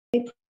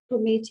April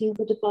meeting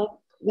of the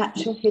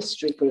Natural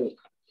History Group.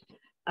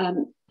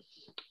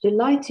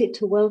 Delighted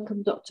to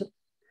welcome Dr.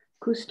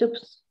 Koustubh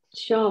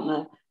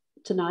Sharma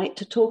tonight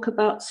to talk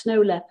about snow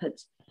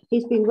leopards.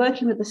 He's been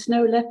working with the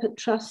Snow Leopard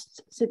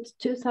Trust since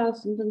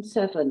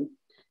 2007,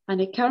 and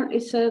he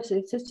currently serves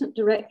as Assistant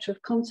Director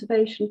of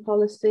Conservation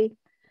Policy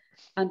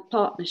and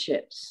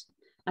Partnerships.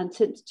 And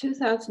since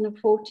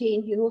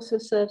 2014, he also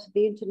serves as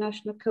the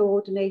International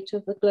Coordinator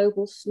of the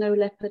Global Snow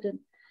Leopard and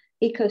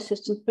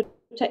Ecosystems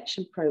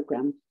Protection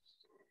Program.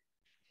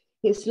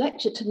 His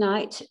lecture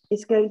tonight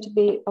is going to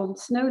be on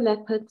snow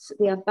leopards,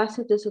 the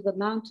ambassadors of the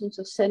mountains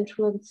of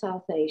Central and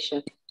South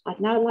Asia. I'd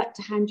now like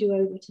to hand you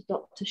over to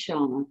Dr.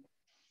 Sharma.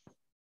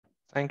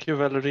 Thank you,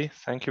 Valerie.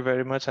 Thank you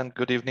very much, and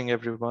good evening,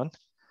 everyone.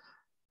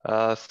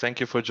 Thank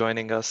you for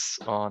joining us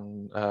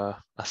on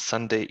a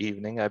Sunday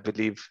evening. I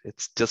believe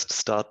it's just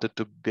started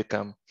to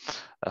become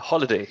a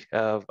holiday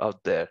out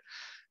there.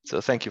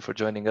 So thank you for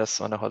joining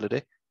us on a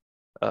holiday.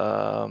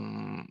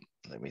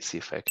 Let me see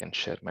if I can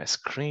share my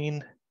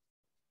screen.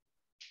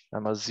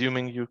 I'm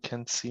assuming you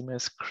can see my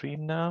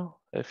screen now.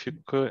 If you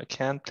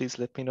can, please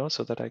let me know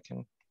so that I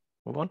can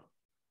move on.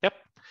 Yep.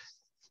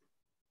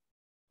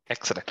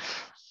 Excellent.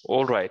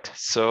 All right.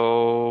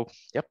 So,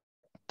 yep.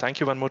 Thank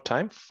you one more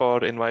time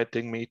for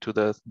inviting me to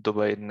the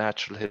Dubai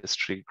Natural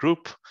History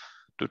Group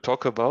to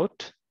talk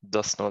about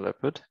the snow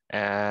leopard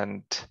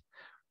and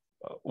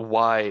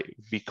why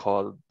we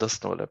call the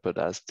snow leopard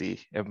as the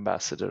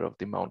ambassador of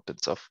the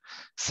mountains of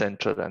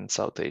Central and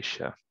South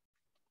Asia.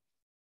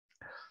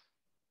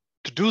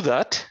 To do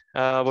that,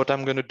 what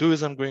I'm going to do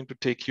is I'm going to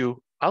take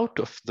you out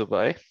of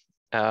Dubai,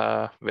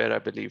 where I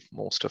believe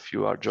most of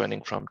you are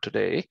joining from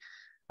today.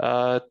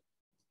 We'll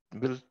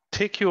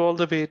take you all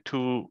the way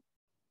to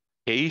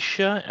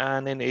Asia,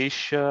 and in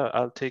Asia,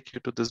 I'll take you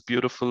to this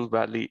beautiful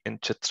valley in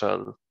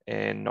Chitral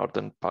in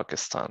northern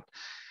Pakistan.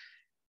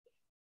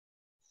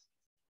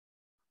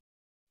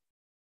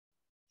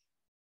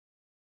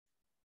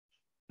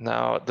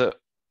 Now,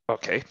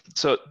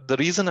 so the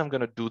reason I'm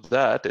going to do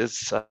that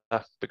is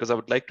because I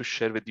would like to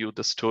share with you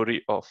the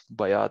story of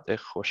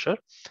Bayad-e-Khosher.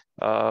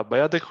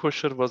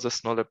 Bayad-e-Khosher was a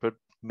snow leopard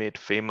made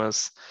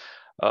famous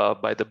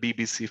by the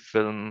BBC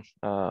film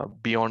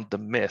Beyond the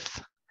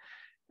Myth.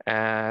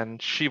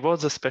 And she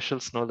was a special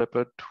snow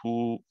leopard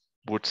who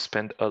would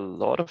spend a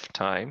lot of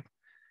time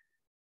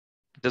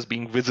just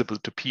being visible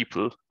to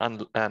people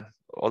and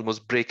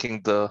almost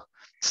breaking the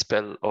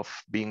spell of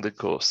being the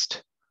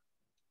ghost.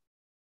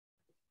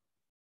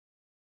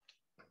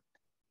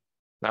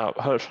 Now,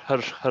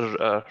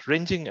 her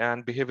ranging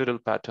and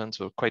behavioral patterns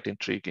were quite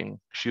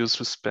intriguing. She used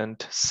to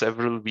spend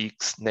several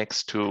weeks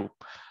next to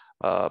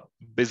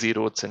busy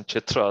roads in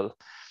Chitral.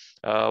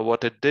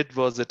 What it did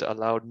was it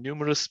allowed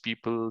numerous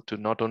people to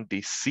not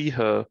only see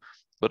her,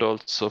 but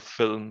also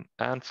film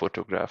and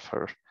photograph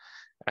her.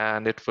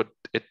 And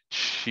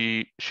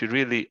she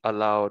really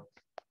allowed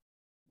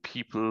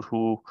people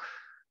who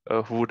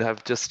would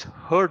have just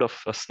heard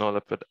of a snow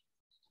leopard,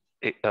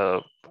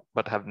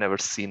 but have never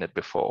seen it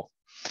before.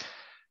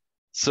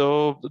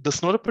 So the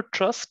Snow Leopard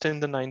Trust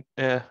in the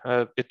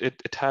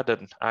it had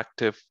an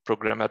active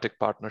programmatic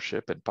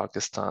partnership in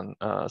Pakistan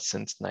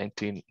since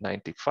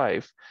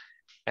 1995.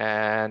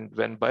 And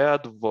when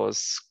Bayad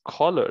was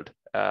collared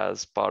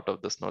as part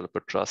of the Snow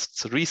Leopard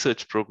Trust's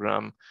research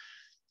program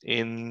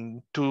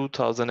in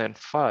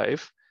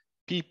 2005,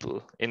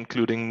 people,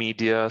 including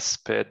media,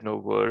 spared no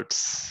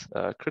words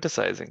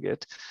criticizing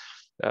it.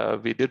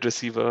 We did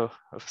receive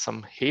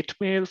some hate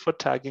mail for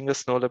tagging a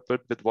snow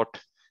leopard with what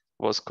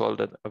was called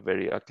a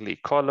very ugly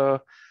collar.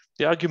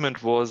 The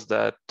argument was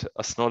that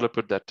a snow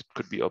leopard that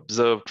could be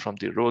observed from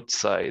the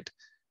roadside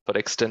for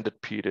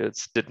extended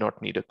periods did not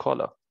need a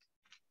collar.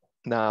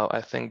 Now,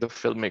 I think the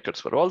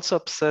filmmakers were also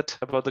upset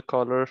about the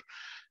collar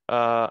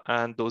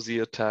and those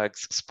ear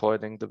tags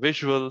spoiling the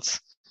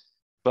visuals.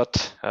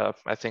 But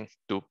I think,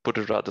 to put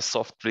it rather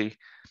softly,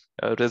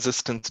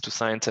 resistance to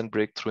science and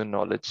breakthrough in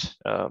knowledge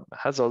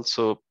has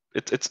also,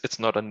 it's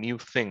not a new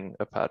thing,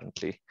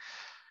 apparently.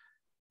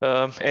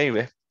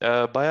 Anyway,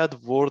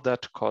 Bayad wore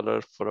that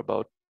collar for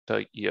about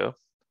a year.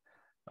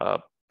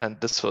 And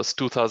this was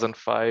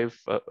 2005,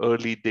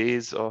 early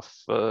days of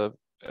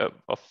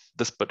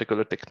this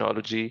particular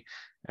technology.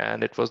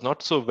 And it was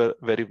not so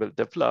very well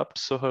developed.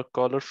 So her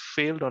collar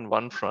failed on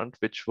one front,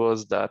 which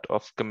was that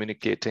of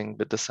communicating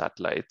with the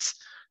satellites.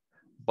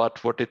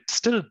 But what it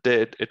still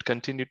did, it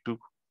continued to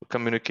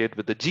communicate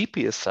with the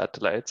GPS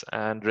satellites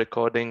and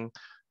recording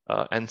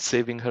and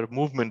saving her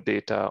movement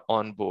data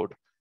on board.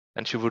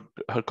 And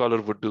her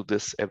collar would do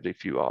this every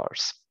few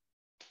hours.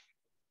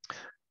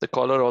 The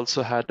collar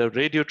also had a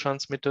radio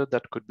transmitter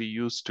that could be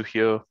used to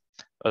hear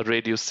a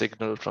radio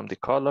signal from the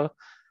collar,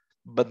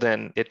 but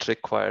then it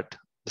required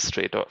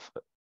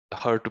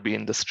her to be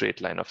in the straight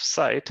line of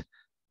sight.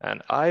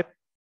 And I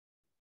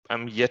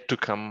am yet to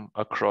come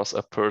across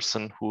a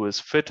person who is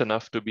fit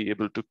enough to be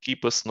able to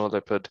keep a snow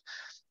leopard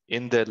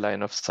in their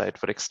line of sight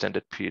for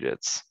extended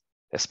periods,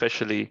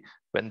 especially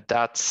when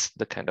that's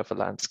the kind of a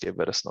landscape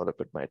where a snow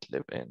leopard might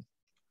live in.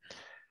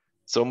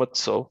 So much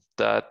so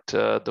that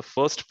the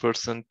first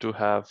person to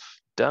have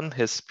done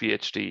his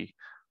PhD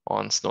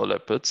on snow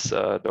leopards,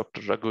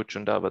 Dr. Raghu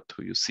Chundawat,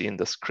 who you see in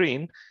the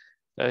screen,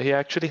 he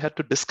actually had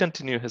to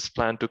discontinue his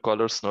plan to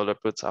collar snow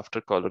leopards after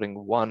collaring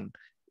one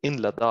in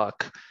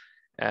Ladakh.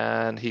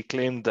 And he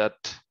claimed that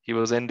he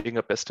was ending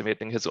up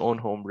estimating his own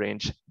home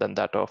range than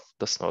that of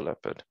the snow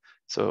leopard.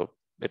 So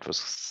it was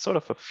sort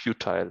of a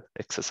futile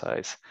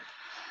exercise.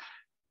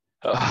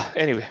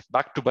 Anyway,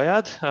 back to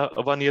Bayad.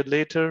 1 year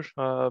later,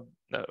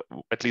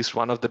 at least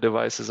one of the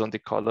devices on the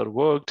collar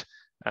worked,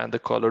 and the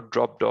collar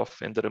dropped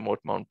off in the remote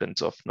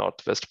mountains of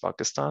northwest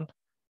Pakistan.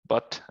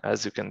 But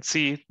as you can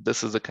see,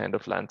 this is the kind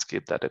of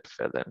landscape that it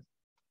fell in.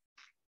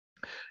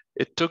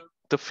 It took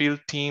the field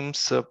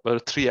teams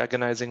 3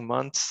 agonizing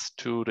months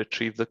to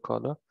retrieve the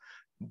collar.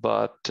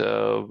 But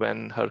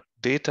when her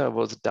data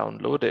was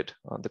downloaded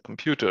on the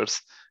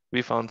computers,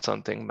 we found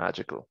something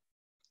magical.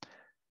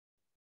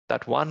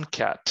 That one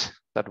cat,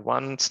 that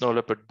one snow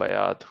leopard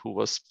Bayad, who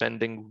was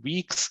spending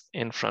weeks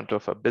in front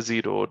of a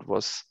busy road,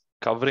 was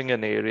covering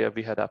an area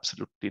we had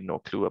absolutely no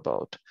clue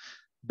about,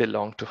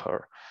 belonged to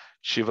her.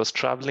 She was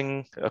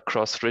traveling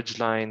across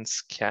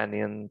ridgelines,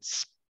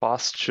 canyons,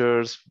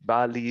 pastures,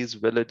 valleys,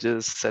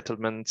 villages,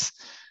 settlements,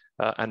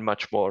 and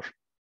much more.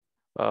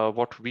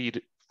 What we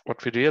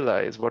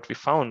realized, what we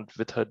found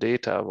with her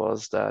data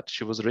was that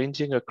she was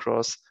ranging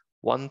across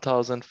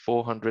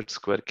 1,400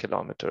 square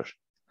kilometers.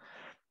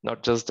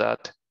 Not just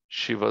that,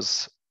 she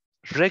was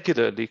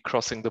regularly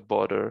crossing the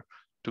border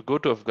to go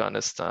to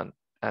Afghanistan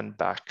and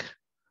back.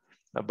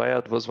 Now,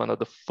 Bayad was one of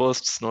the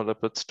first snow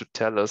leopards to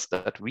tell us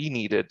that we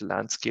needed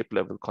landscape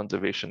level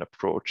conservation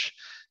approach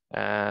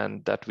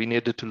and that we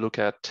needed to look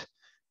at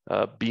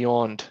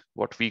beyond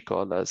what we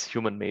call as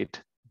human-made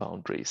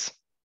boundaries.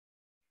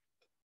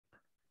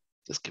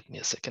 Just give me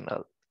a second,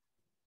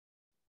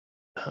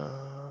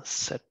 I'll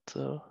set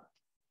the,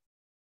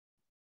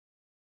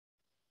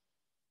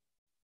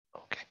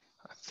 okay,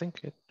 I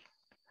think it,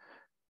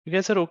 you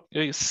guys are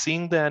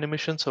seeing the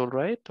animations all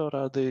right, or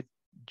are they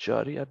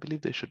jari? I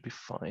believe they should be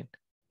fine.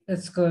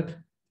 It's good.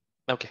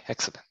 Okay,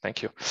 excellent,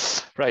 thank you.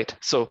 Right,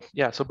 so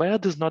yeah, so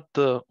Bayad is not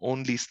the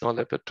only snow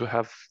leopard to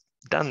have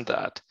done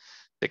that.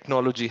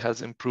 Technology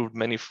has improved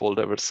many-fold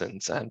ever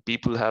since, and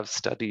people have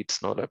studied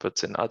snow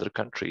leopards in other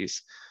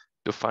countries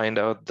to find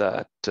out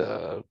that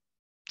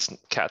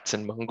cats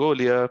in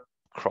Mongolia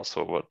cross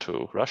over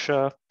to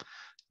Russia,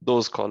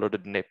 those collared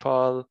in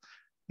Nepal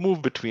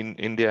move between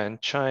India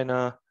and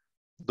China,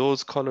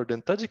 those collared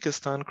in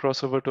Tajikistan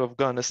cross over to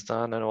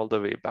Afghanistan and all the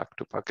way back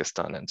to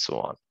Pakistan and so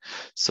on.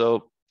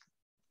 So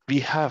we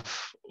have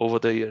over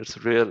the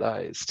years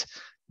realized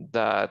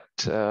that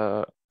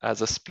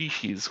as a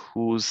species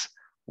whose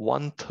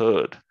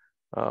 1/3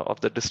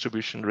 of the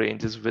distribution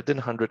range is within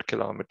 100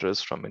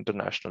 kilometers from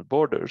international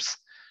borders,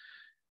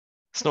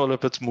 snow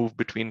leopards move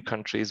between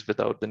countries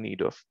without the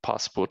need of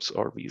passports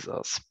or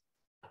visas.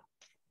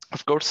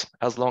 Of course,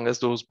 as long as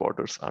those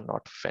borders are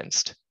not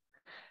fenced.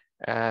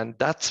 And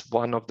that's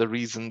one of the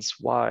reasons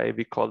why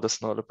we call the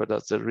snow leopard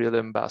as the real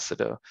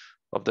ambassador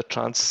of the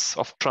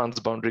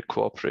transboundary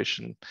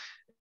cooperation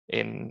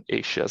in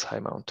Asia's high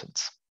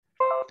mountains.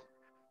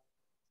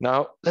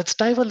 Now, let's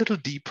dive a little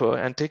deeper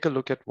and take a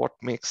look at what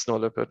makes snow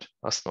leopard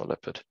a snow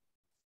leopard.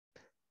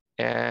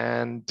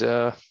 And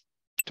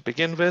to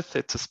begin with,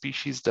 it's a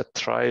species that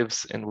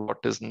thrives in what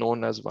is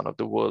known as one of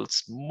the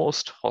world's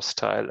most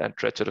hostile and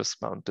treacherous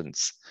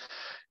mountains.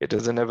 It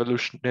is an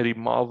evolutionary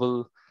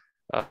marvel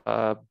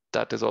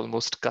that is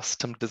almost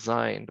custom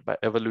designed by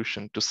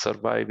evolution to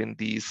survive in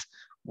these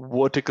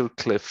vertical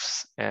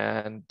cliffs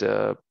and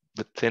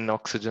with thin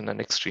oxygen and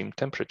extreme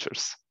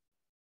temperatures.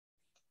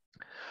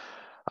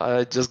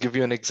 I'll just give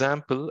you an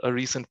example. A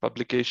recent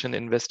publication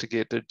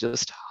investigated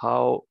just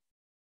how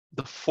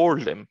the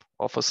forelimb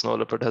of a snow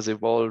leopard has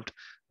evolved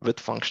with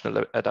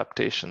functional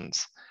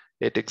adaptations.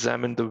 It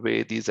examined the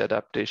way these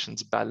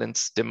adaptations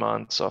balance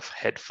demands of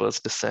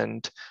headfirst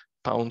descent,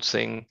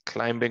 pouncing,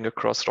 climbing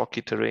across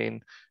rocky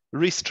terrain,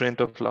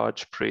 restraint of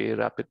large prey,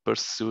 rapid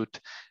pursuit,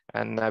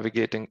 and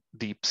navigating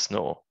deep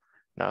snow.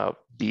 Now,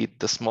 be it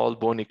the small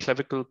bony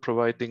clavicle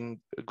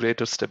providing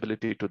greater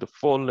stability to the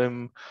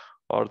forelimb,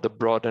 or the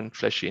broad and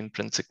fleshy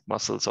intrinsic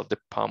muscles of the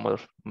palmar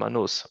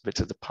manus,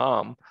 which is the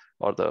palm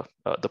or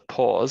the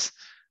paws,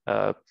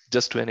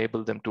 just to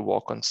enable them to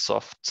walk on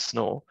soft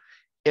snow.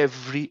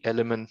 Every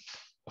element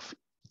of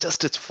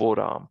just its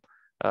forearm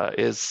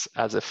is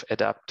as if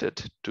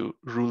adapted to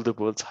rule the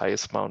world's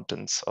highest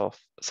mountains of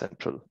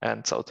Central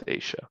and South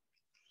Asia.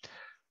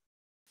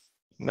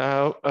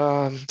 Now,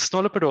 snow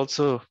leopard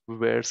also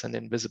wears an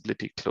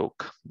invisibility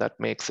cloak that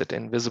makes it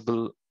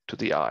invisible to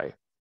the eye.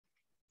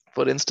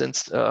 For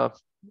instance,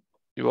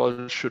 you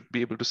all should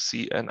be able to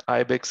see an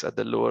ibex at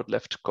the lower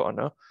left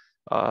corner.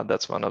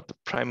 That's one of the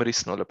primary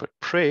snow leopard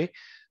prey.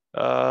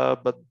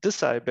 But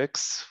this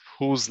ibex,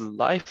 whose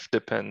life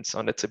depends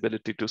on its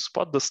ability to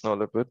spot the snow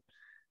leopard,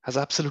 has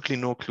absolutely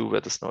no clue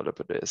where the snow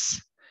leopard is.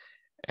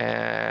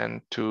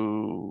 And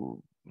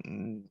to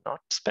not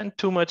spend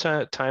too much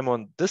time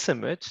on this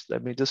image,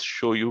 let me just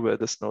show you where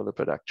the snow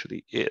leopard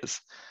actually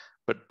is.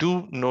 but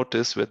do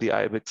notice where the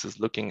ibex is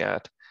looking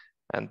at,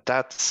 and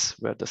that's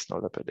where the snow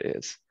leopard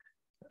is.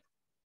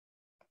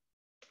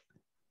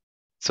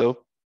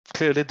 So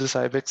clearly this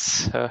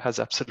ibex has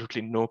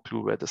absolutely no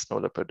clue where the snow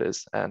leopard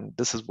is, and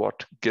this is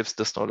what gives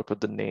the snow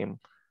leopard the name.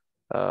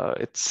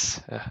 It's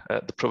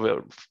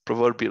the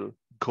proverbial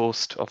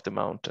ghost of the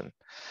mountain.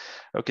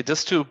 Okay,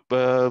 just to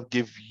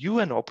give you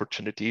an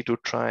opportunity to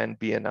try and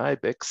be an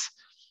ibex,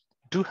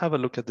 do have a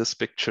look at this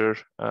picture.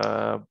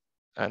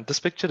 And this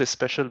picture is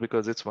special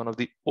because it's one of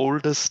the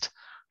oldest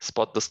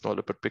spot the snow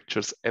leopard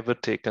pictures ever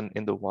taken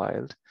in the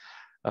wild.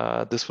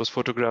 This was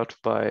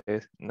photographed by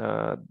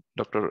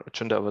Dr.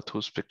 Chundawat,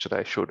 whose picture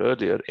I showed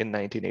earlier, in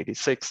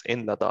 1986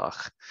 in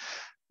Ladakh.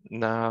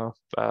 Now,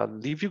 I'll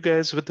leave you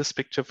guys with this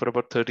picture for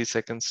about 30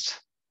 seconds.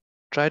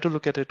 Try to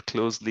look at it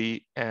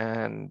closely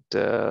and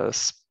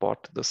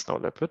spot the snow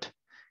leopard.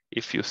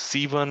 If you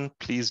see one,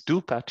 please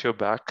do pat your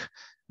back,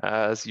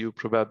 as you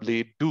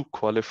probably do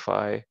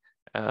qualify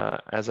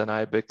as an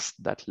ibex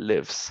that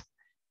lives.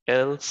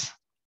 Else,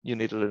 you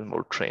need a little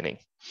more training.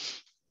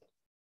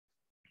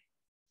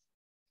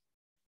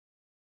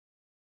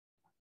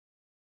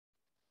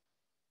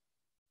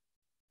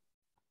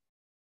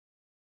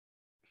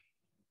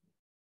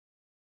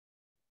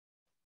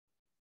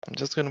 I'm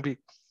just going to be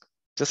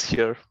just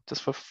here,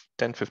 just for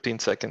 10, 15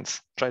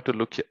 seconds. Try to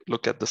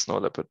look at the snow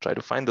leopard, try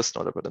to find the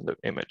snow leopard in the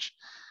image,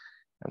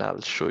 and I'll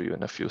show you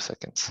in a few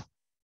seconds.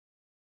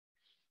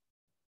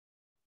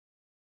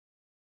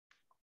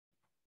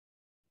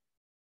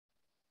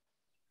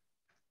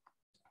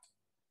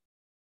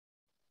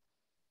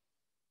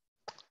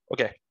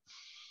 Okay,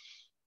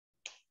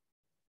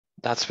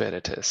 that's where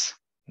it is.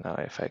 Now,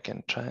 if I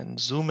can try and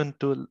zoom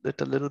into it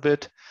a little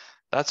bit,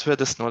 that's where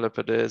the snow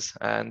leopard is.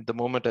 And the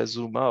moment I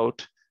zoom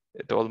out,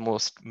 it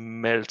almost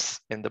melts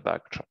in the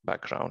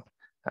background.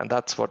 And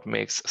that's what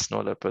makes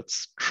snow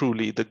leopards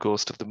truly the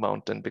ghost of the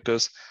mountain,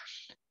 because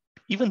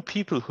even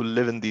people who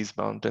live in these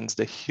mountains,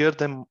 they hear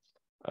them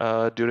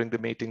during the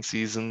mating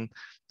season,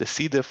 they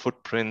see their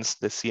footprints,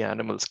 they see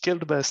animals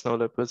killed by snow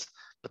leopards,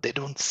 but they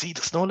don't see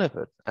the snow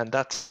leopard. And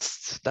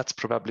that's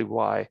probably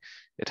why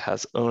it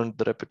has earned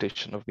the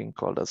reputation of being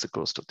called as the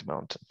ghost of the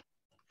mountain.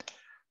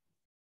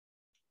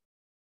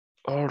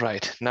 All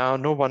right, now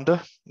no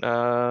wonder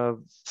snow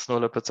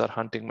leopards are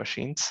hunting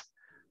machines.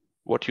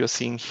 What you're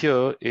seeing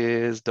here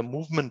is the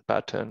movement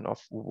pattern of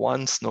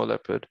one snow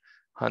leopard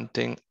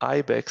hunting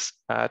ibex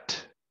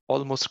at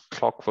almost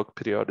clockwork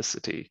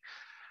periodicity.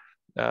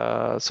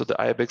 So the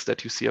ibex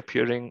that you see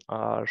appearing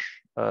are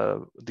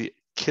the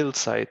kill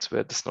sites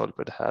where the snow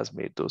leopard has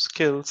made those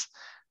kills,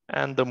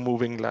 and the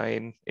moving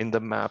line in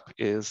the map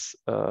is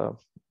the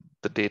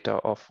data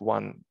of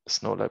one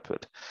snow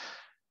leopard.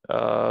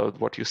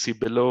 What you see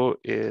below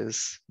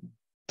is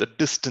the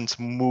distance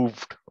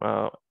moved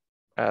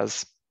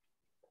as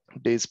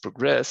days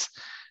progress.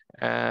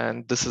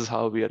 And this is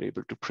how we are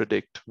able to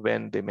predict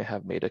when they may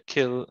have made a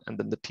kill, and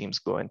then the teams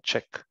go and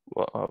check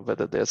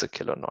whether there's a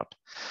kill or not.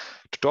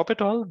 To top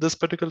it all, this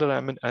particular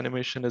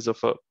animation is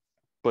of a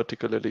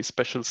particularly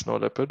special snow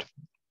leopard,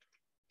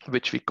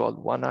 which we call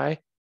One Eye,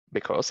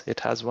 because it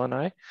has one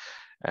eye.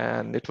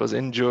 And it was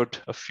injured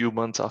a few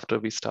months after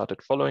we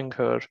started following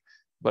her,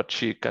 but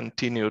she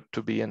continued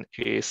to be an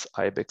ace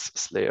ibex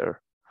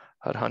slayer.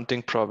 Her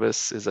hunting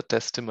prowess is a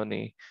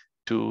testimony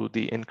to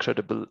the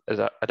incredible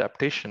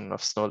adaptation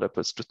of snow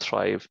leopards to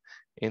thrive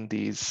in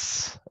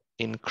these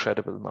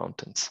incredible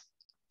mountains.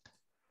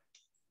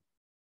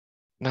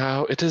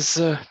 Now, it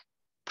is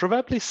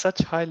probably such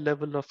high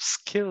level of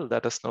skill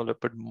that a snow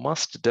leopard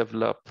must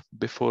develop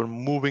before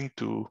moving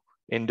to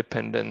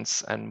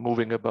independence and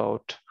moving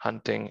about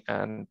hunting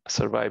and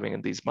surviving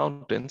in these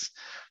mountains,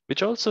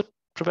 which also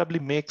probably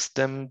makes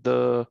them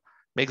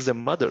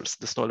mothers,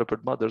 the snow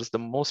leopard mothers, the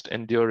most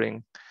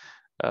enduring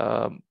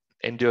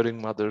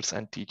mothers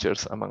and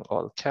teachers among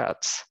all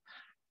cats.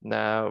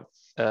 Now,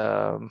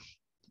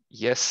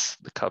 yes,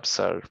 the cubs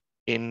are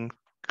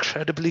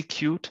incredibly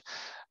cute,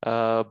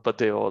 but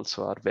they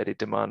also are very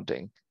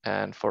demanding.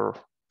 And for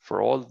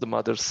all the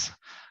mothers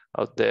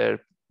out there,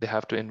 they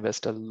have to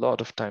invest a lot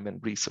of time and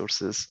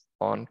resources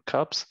on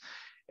cubs.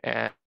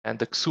 And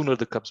the sooner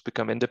the cubs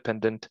become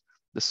independent,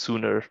 the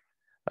sooner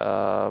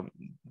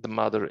the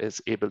mother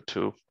is able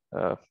to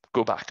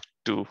go back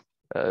to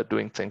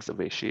doing things the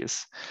way she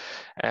is.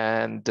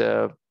 And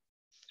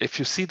if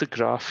you see the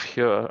graph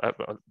here,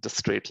 the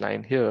straight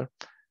line here,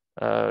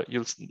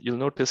 you'll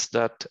notice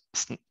that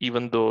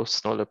even though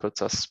snow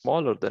leopards are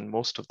smaller than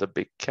most of the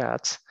big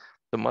cats,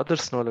 the mother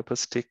snow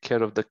leopards take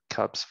care of the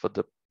cubs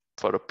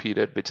for a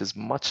period which is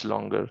much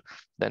longer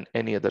than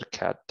any other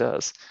cat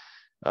does.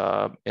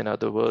 In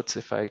other words,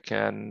 if I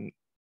can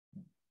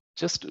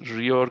just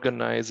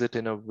reorganize it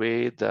in a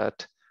way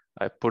that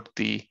I put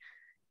the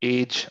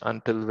age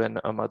until when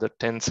a mother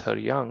tends her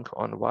young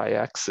on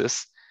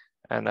y-axis,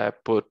 and I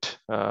put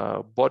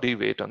body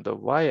weight on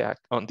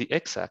the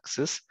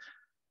x-axis,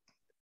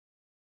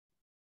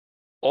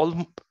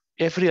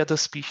 every other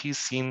species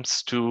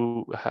seems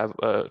to have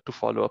to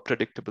follow a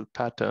predictable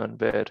pattern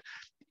where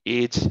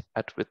age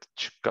at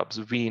which cubs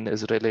wean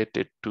is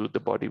related to the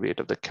body weight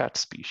of the cat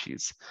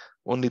species.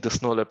 Only the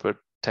snow leopard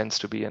tends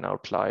to be an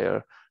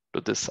outlier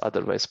to this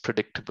otherwise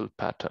predictable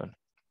pattern.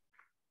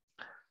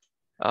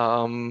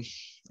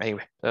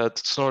 Anyway,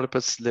 snow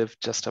leopards live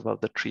just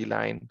above the tree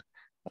line,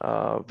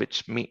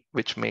 which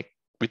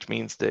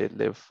means they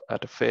live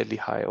at a fairly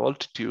high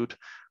altitude,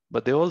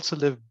 but they also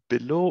live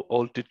below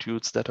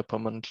altitudes that are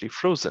permanently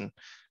frozen,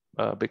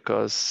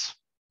 because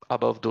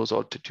above those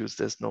altitudes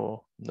there's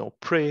no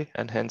prey,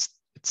 and hence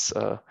it's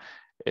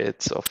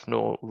of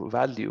no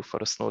value for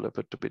a snow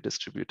leopard to be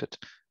distributed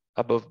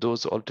above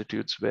those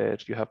altitudes where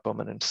you have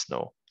permanent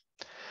snow.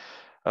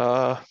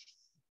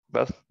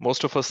 Well,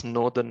 most of us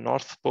know the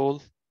North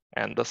Pole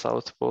and the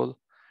South Pole.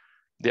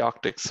 The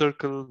Arctic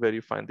Circle, where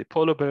you find the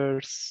polar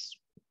bears,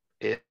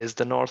 is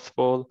the North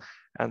Pole,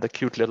 and the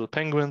cute little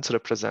penguins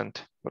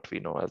represent what we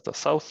know as the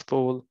South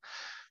Pole.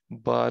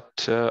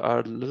 But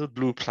our little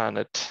blue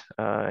planet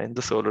in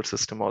the solar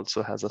system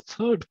also has a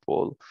third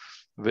pole,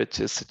 which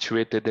is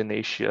situated in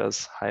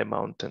Asia's high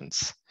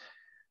mountains.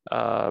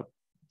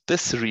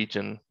 This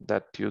region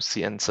that you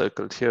see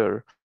encircled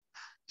here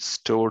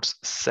stores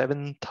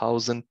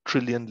 7,000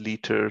 trillion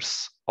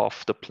liters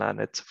of the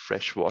planet's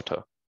fresh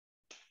water.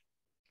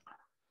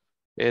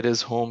 It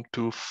is home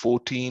to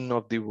 14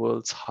 of the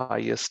world's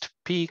highest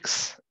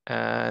peaks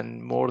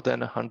and more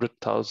than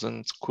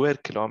 100,000 square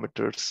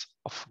kilometers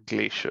of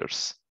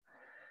glaciers.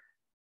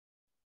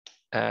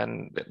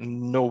 And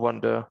no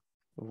wonder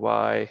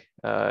why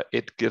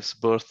it gives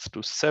birth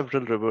to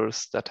several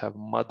rivers that have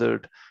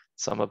mothered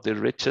some of the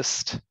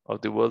richest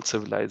of the world's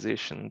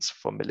civilizations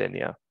for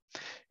millennia.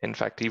 In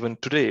fact, even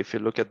today, if you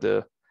look at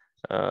the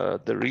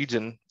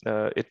region,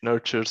 it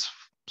nurtures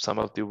some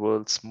of the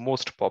world's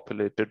most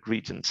populated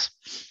regions.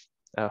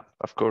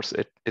 Of course,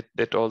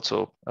 it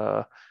also,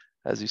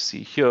 as you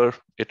see here,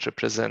 it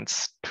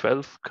represents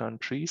 12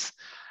 countries.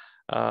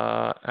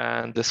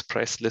 And this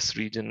priceless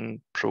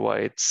region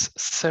provides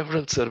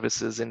several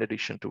services in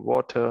addition to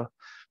water.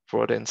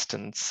 For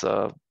instance,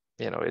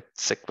 it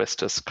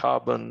sequesters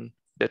carbon,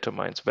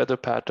 determines weather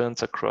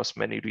patterns across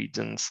many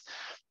regions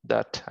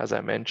that, as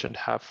I mentioned,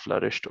 have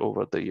flourished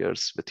over the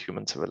years with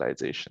human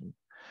civilization.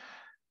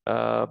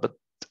 But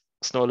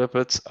snow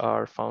leopards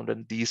are found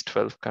in these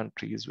 12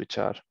 countries, which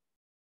are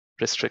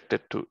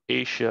restricted to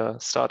Asia,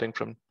 starting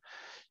from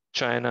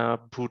China,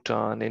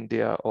 Bhutan,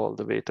 India, all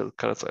the way till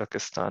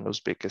Kazakhstan,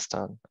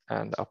 Uzbekistan,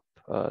 and up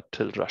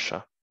till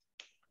Russia.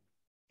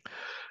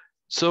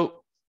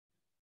 So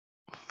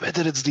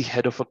whether it's the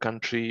head of a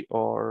country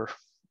or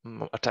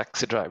a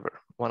taxi driver,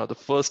 one of the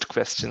first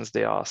questions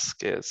they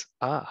ask is,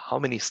 how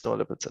many snow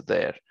leopards are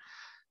there?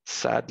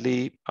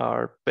 Sadly,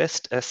 our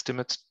best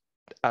estimates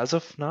as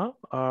of now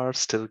are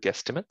still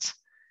guesstimates.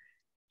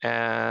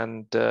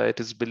 And it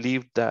is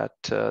believed that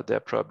there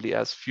are probably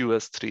as few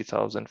as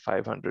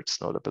 3,500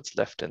 snow leopards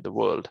left in the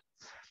world.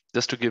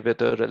 Just to give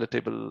it a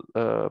relative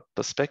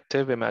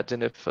perspective,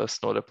 imagine if a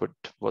snow leopard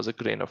was a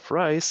grain of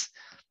rice,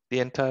 the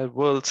entire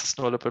world's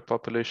snow leopard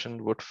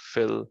population would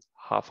fill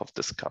half of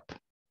this cup.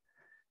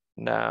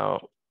 Now,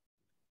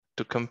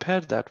 to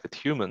compare that with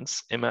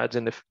humans,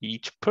 imagine if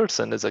each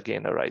person is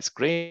again a rice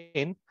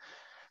grain,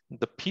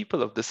 the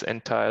people of this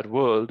entire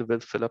world will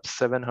fill up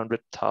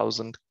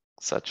 700,000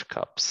 such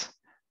cups.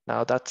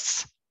 Now that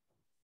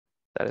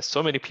is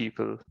so many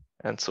people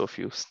and so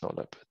few snow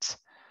leopards.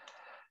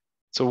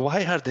 So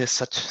why are there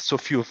so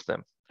few of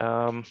them?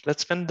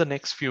 Let's spend the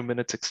next few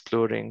minutes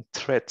exploring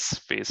threats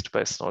faced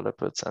by snow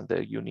leopards and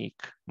their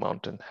unique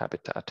mountain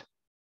habitat.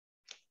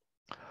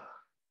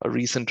 A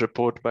recent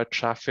report by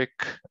Traffic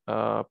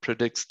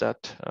predicts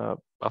that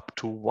up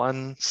to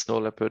one snow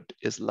leopard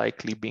is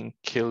likely being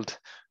killed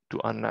to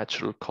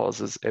unnatural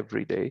causes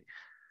every day.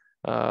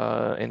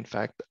 In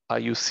fact,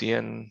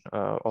 IUCN,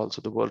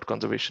 also the World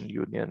Conservation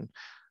Union,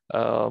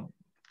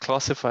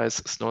 classifies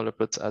snow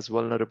leopards as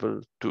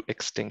vulnerable to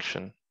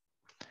extinction.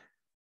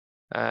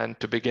 And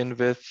to begin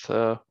with,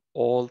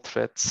 all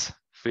threats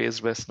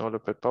faced by snow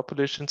leopard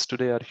populations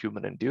today are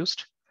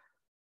human-induced.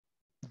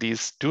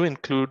 These do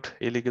include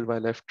illegal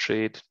wildlife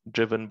trade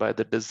driven by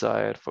the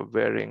desire for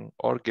wearing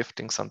or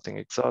gifting something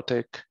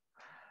exotic,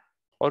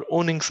 or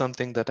owning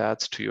something that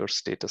adds to your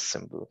status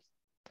symbol.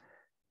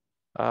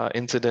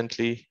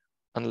 Incidentally,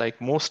 unlike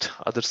most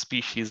other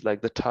species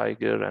like the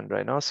tiger and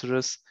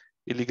rhinoceros,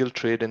 illegal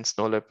trade in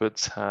snow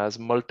leopards has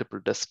multiple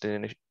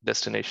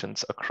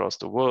destinations across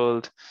the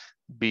world,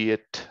 be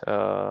it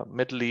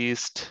Middle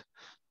East,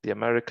 the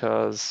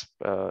Americas,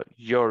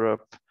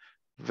 Europe,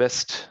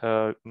 West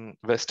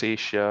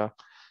Asia,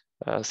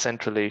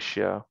 Central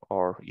Asia,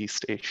 or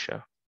East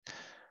Asia.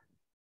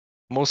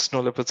 Most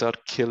snow leopards are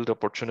killed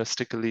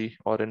opportunistically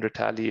or in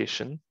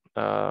retaliation,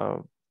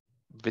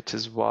 which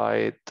is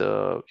why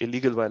the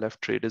illegal wildlife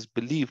trade is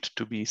believed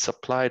to be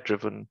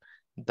supply-driven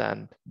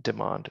than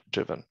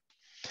demand-driven.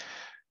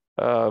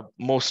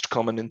 Most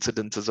common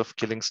incidences of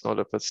killing snow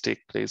leopards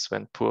take place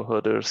when poor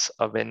herders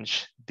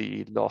avenge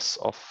the loss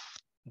of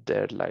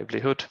their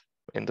livelihood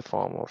in the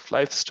form of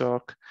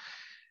livestock.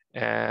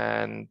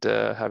 And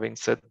having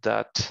said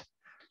that,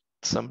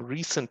 some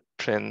recent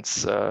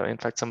trends, in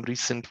fact, some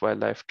recent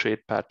wildlife trade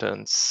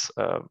patterns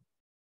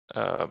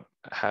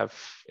have,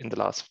 in the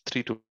last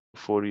 3 to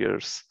 4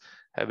 years,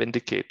 have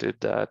indicated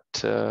that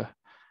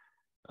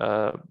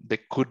there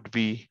could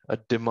be a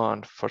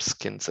demand for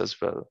skins as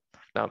well.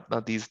 Now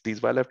these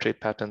wildlife trade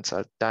patterns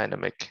are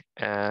dynamic,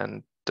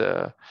 and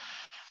the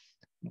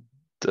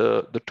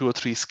 2 or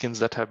 3 skins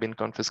that have been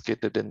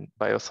confiscated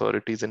by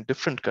authorities in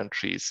different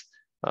countries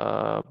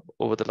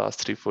over the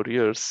last 3-4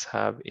 years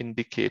have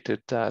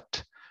indicated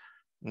that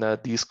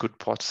these could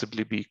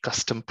possibly be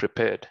custom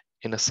prepared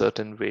in a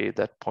certain way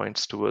that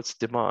points towards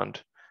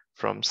demand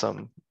from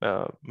some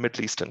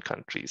Middle Eastern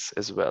countries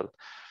as well.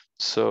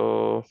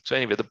 So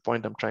anyway, the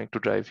point I'm trying to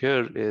drive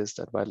here is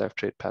that wildlife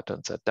trade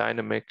patterns are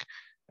dynamic,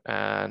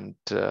 and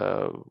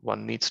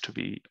one needs to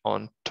be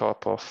on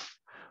top of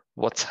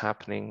what's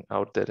happening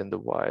out there in the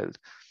wild.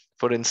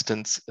 For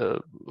instance, a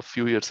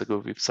few years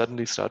ago, we've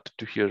suddenly started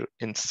to hear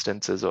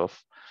incidences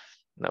of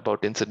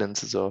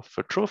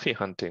trophy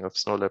hunting of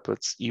snow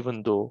leopards,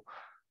 even though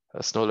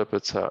snow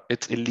leopards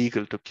it's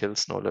illegal to kill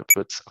snow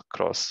leopards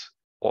across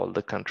all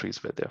the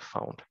countries where they're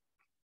found.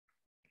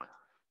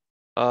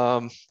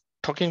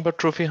 Talking about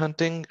trophy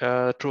hunting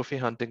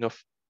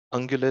of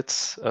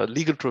ungulates,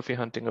 legal trophy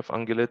hunting of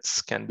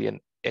ungulates can be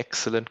an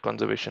excellent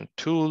conservation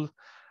tool.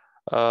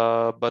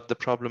 But the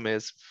problem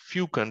is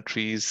few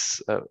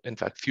countries, in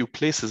fact, few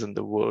places in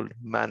the world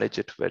manage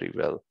it very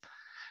well.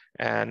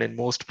 And in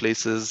most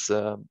places,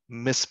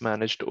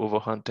 mismanaged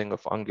overhunting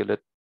of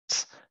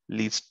ungulates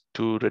leads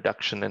to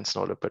reduction in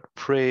snow leopard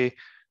prey,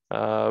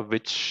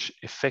 which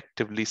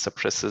effectively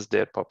suppresses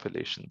their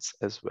populations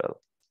as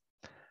well.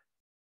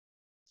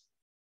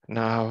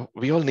 Now,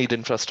 we all need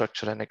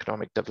infrastructure and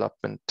economic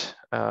development.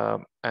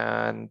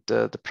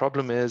 The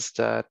problem is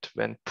that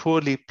when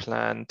poorly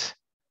planned,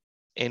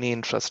 any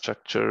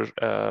infrastructure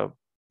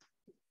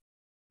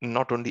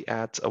not only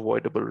adds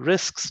avoidable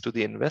risks to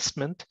the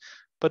investment,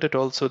 but it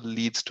also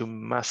leads to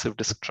massive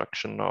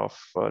destruction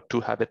to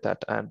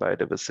habitat and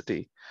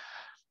biodiversity.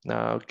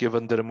 Now,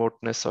 given the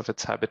remoteness of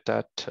its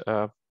habitat,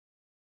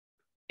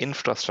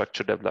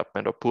 infrastructure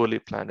development, or poorly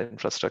planned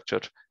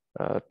infrastructure,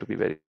 to be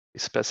very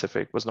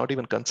specific, was not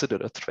even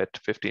considered a threat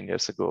 15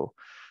 years ago.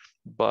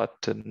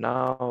 But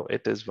now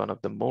it is one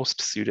of the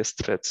most serious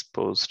threats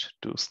posed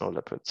to snow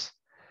leopards.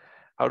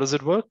 How does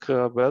it work?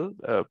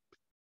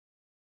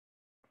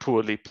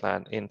 Poorly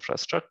planned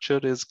infrastructure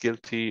is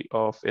guilty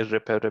of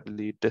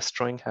irreparably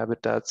destroying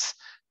habitats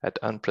at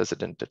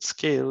unprecedented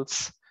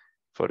scales.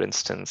 For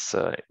instance,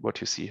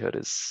 what you see here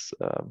is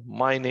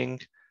mining,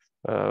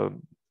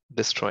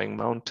 destroying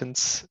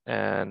mountains,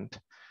 and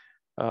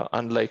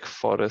unlike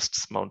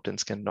forests,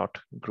 mountains cannot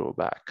grow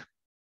back.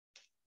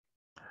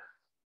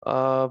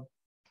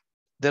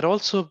 They're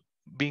also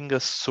being a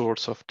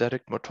source of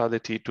direct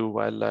mortality to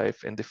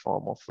wildlife in the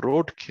form of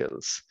road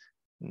kills.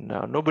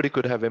 Now, nobody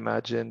could have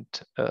imagined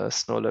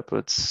snow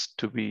leopards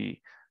to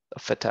be a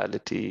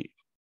fatality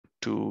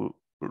to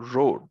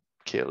road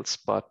kills,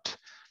 but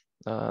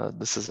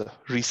this is a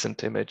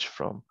recent image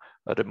from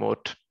a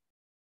remote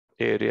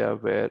area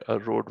where a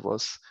road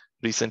was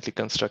recently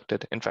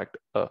constructed. In fact,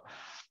 a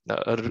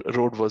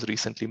road was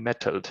recently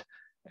metalled,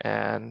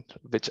 and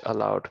which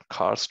allowed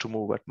cars to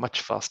move at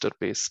much faster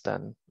pace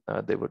than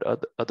they would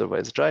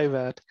otherwise drive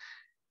at.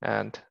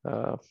 And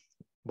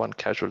one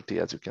casualty,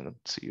 as you can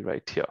see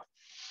right here.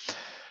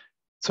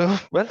 So,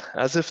 well,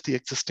 as if the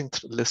existing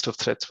list of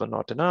threats were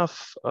not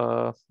enough,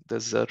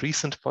 there's a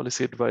recent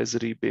policy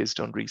advisory based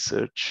on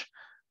research,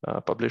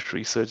 published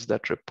research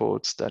that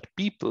reports that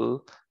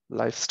people,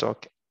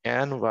 livestock,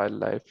 and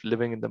wildlife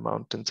living in the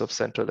mountains of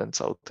Central and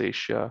South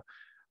Asia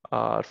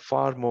are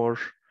far more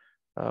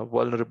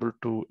vulnerable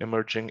to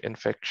emerging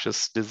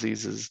infectious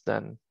diseases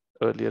than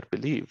earlier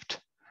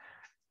believed.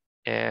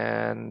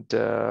 And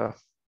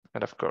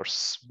of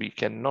course, we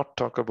cannot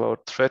talk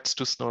about threats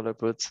to snow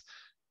leopards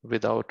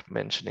without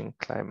mentioning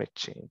climate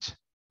change.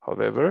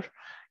 However,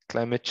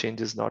 climate change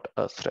is not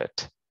a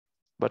threat,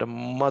 but a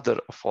mother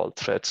of all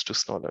threats to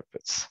snow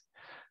leopards.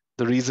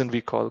 The reason we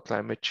call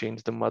climate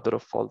change the mother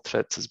of all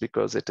threats is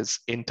because it is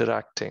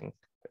interacting.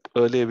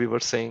 Earlier, we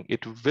were saying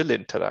it will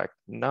interact.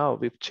 Now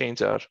we've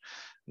changed our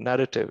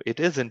narrative.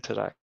 It is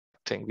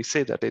interacting. We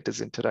say that it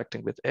is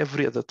interacting with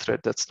every other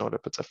threat that snow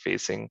leopards are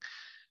facing,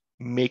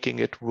 making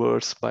it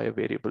worse by a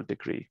variable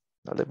degree.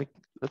 Now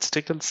let's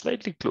take a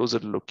slightly closer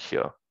look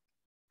here.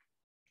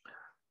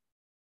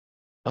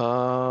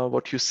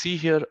 What you see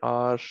here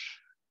are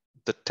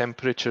the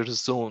temperature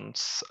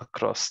zones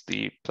across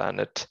the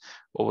planet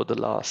over the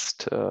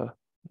last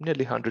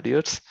nearly 100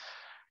 years.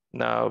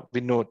 Now,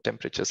 we know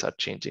temperatures are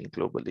changing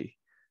globally.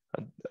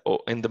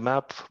 In the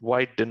map,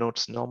 white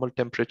denotes normal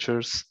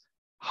temperatures.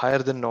 Higher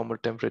than normal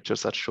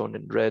temperatures are shown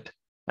in red,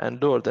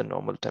 and lower than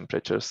normal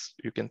temperatures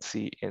you can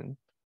see in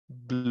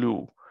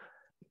blue.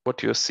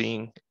 What you're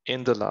seeing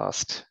in the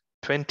last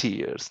 20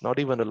 years, not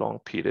even a long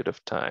period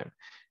of time,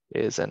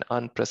 is an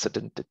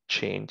unprecedented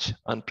change,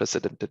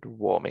 unprecedented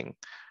warming,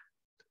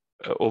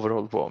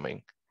 overall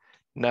warming.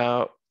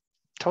 Now,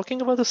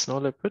 talking about the snow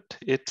leopard,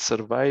 it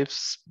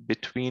survives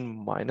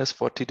between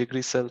 -40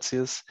 degrees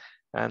Celsius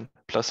and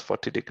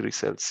 +40 degrees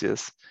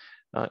Celsius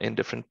in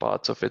different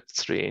parts of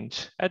its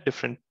range at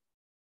different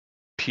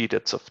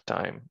periods of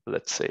time,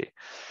 let's say.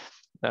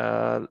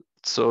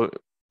 So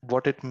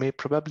what it may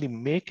probably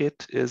make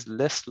it is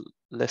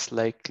less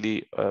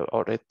likely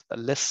or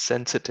less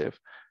sensitive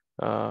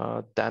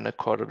than a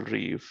coral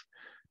reef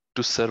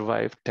to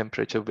survive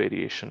temperature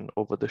variation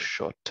over the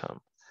short term.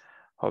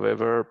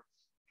 However,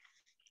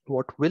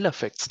 what will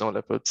affect snow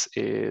leopards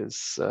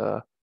is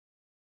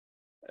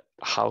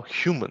how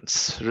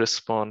humans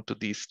respond to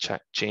these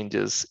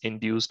changes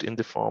induced in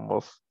the form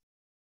of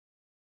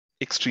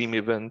extreme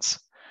events,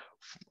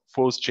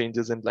 forced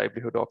changes in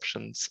livelihood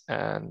options,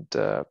 and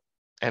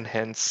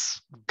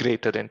hence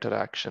greater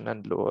interaction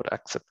and lower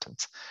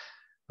acceptance.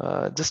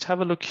 Just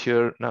have a look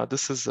here. Now,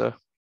 this is a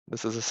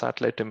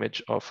satellite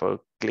image of a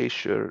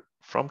glacier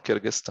from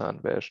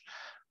Kyrgyzstan where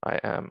I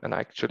am, and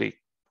actually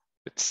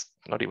it's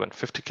not even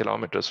 50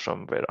 kilometers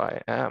from where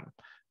I am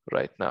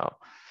right now.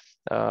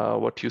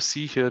 What you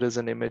see here is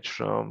an image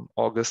from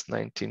August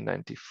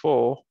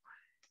 1994.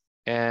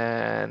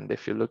 And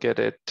if you look at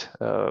it,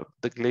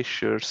 the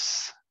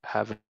glaciers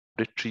have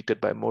retreated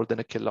by more than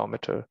 1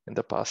 kilometer in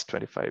the past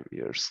 25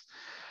 years.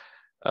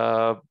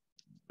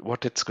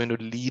 What it's going to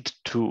lead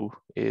to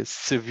is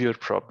severe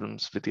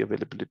problems with the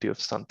availability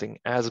of something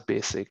as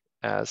basic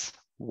as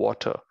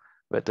water,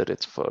 whether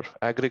it's for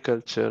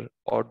agriculture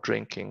or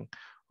drinking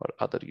or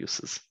other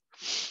uses.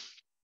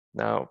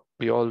 Now,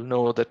 we all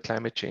know that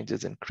climate change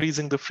is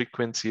increasing the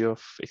frequency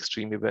of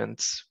extreme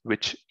events,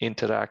 which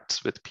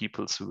interacts with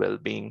people's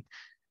well-being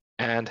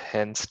and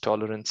hence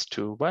tolerance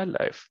to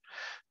wildlife.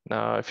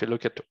 Now, if you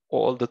look at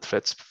all the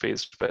threats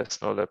faced by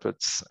snow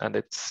leopards and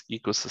its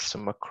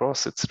ecosystem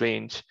across its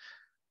range,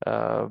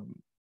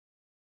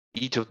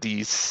 each of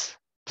these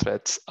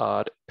threats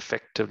are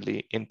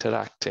effectively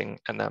interacting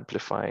and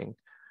amplifying,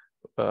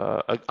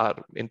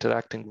 are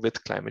interacting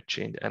with climate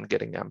change and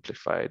getting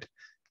amplified.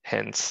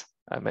 Hence,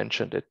 I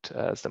mentioned it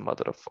as the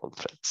mother of all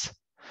threats.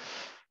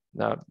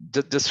 Now,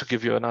 just to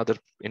give you another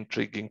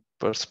intriguing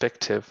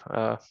perspective,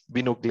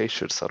 we know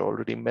glaciers are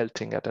already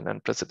melting at an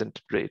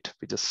unprecedented rate.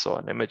 We just saw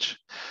an image.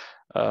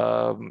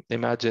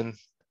 Imagine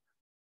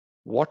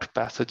what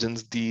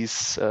pathogens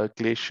these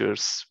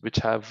glaciers, which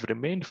have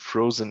remained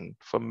frozen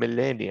for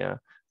millennia,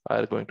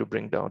 are going to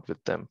bring down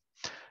with them.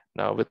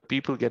 Now, with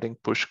people getting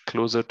pushed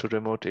closer to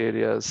remote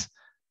areas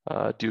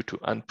due to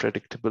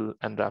unpredictable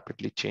and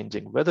rapidly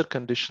changing weather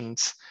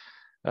conditions,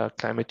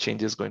 climate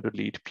change is going to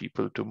lead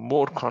people to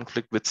more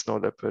conflict with snow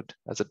leopard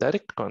as a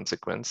direct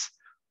consequence,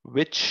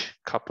 which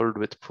coupled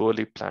with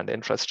poorly planned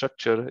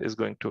infrastructure is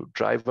going to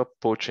drive up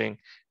poaching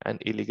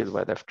and illegal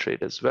wildlife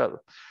trade as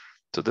well.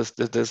 So there's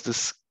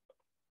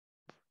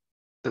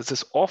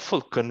this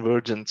awful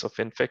convergence of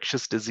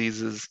infectious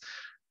diseases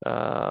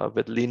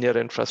with linear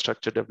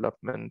infrastructure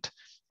development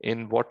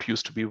in what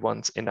used to be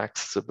once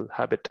inaccessible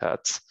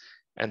habitats.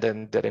 And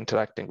then they're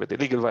interacting with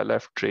illegal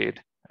wildlife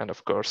trade. And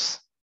of course,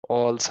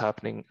 all's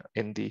happening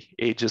in the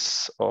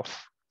aegis of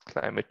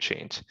climate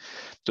change.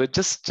 So I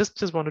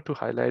just wanted to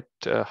highlight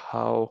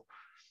how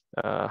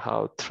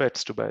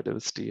threats to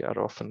biodiversity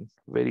are often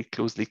very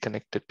closely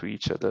connected to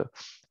each other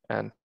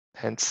and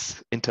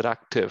hence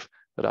interactive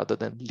rather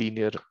than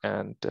linear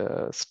and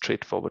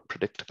straightforward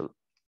predictable.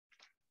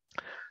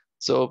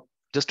 So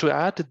just to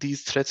add,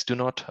 these threats do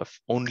not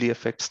only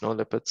affect snow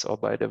leopards or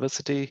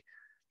biodiversity,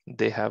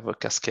 they have a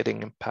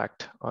cascading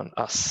impact on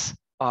us,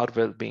 our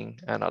well-being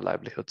and our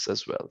livelihoods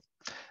as well.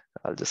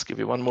 I'll just give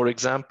you one more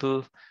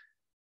example.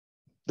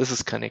 This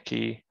is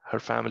Kaneki. Her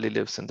family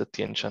lives in the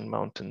Tian Shan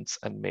Mountains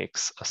and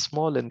makes a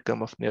small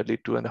income of nearly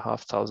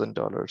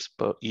 $2,500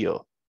 per year.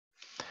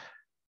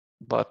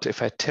 But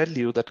if I tell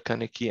you that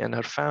Kaneki and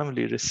her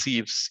family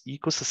receives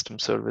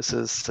ecosystem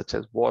services such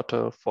as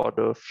water,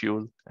 fodder,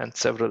 fuel, and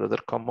several other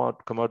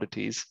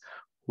commodities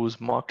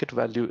whose market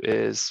value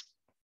is,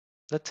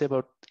 let's say,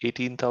 about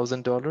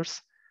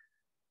 $18,000,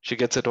 she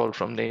gets it all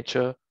from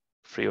nature,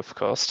 free of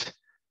cost.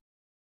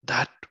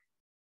 That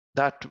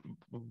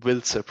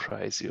will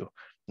surprise you.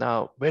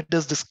 Now, where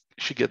does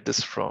she get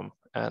this from?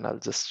 And I'll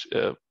just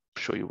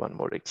show you one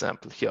more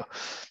example here.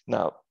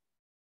 Now,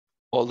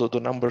 although the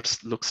numbers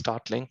look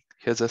startling,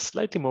 here's a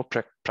slightly more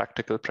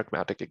practical,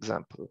 pragmatic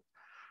example.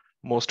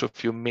 Most of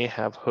you may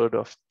have heard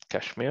of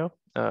cashmere.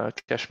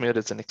 Cashmere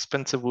is an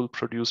expensive wool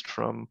produced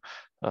from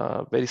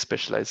very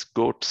specialized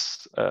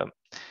goats,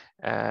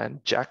 and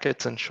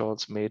jackets and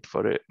shawls made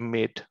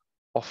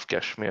of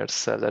cashmere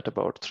sell at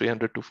about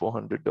 $300 to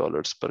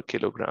 $400 per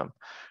kilogram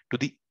to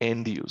the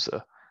end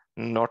user,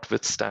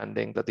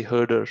 notwithstanding that the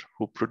herder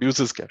who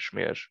produces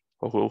cashmere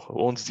or who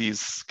owns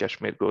these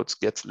cashmere goats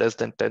gets less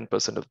than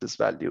 10% of this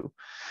value.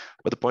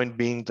 But the point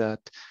being that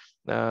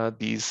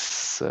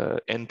these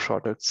end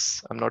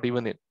products, I'm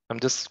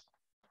just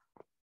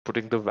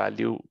putting the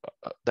value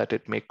that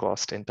it may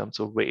cost in terms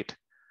of weight,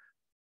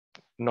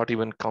 not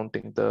even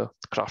counting the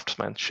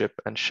craftsmanship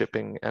and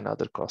shipping and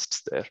other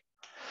costs there.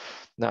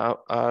 Now,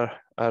 our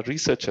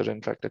researcher, in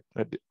fact,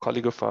 a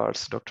colleague of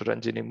ours, Dr.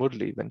 Ranjini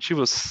Murli, when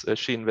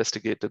she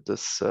investigated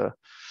this, the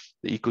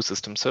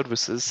ecosystem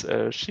services,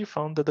 she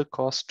found that the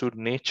cost to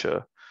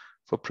nature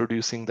for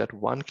producing that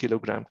 1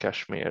 kilogram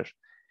cashmere,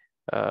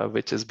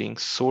 which is being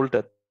sold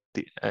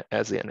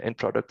as an end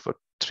product for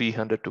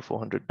 $300 to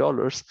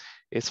 $400,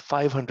 is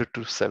 $500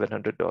 to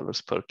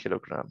 $700 per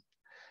kilogram.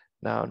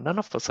 Now, none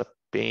of us are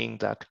paying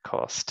that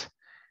cost.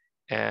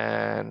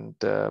 And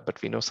but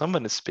we know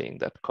someone is paying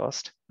that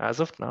cost. As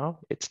of now,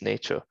 it's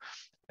nature.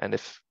 And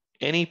if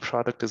any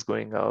product is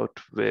going out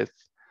with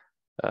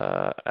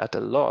at a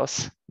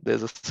loss,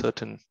 there's a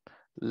certain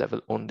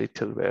level only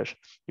till where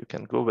you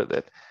can go with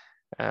it.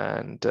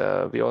 And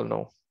we all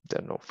know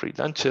there are no free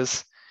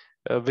lunches,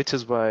 which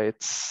is why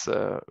it's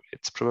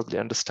probably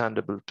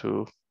understandable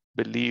to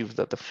believe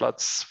that the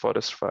floods,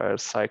 forest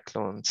fires,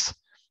 cyclones,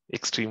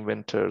 extreme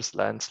winters,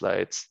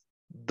 landslides,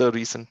 the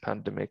recent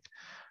pandemic,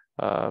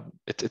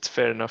 it's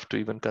fair enough to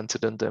even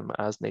consider them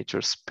as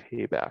nature's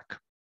payback.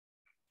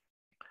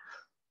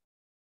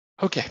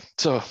 Okay,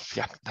 so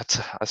yeah, that's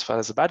as far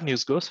as the bad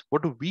news goes.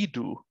 What do we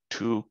do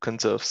to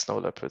conserve snow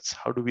leopards?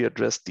 How do we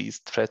address these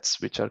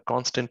threats which are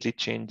constantly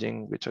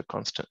changing, which are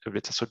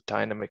so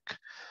dynamic?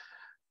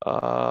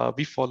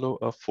 We follow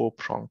a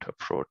four-pronged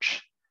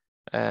approach.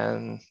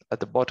 And at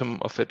the bottom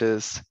of it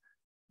is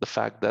the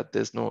fact that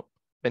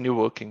when you're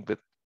working with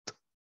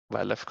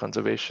wildlife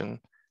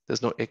conservation,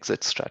 there's no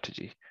exit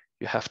strategy.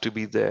 You have to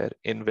be there,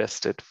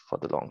 invested for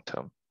the long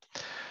term.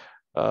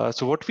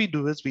 So what we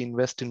do is we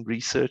invest in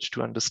research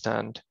to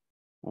understand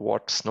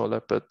what snow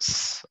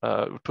leopards,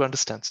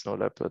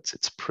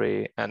 its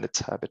prey and its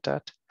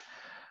habitat.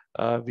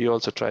 We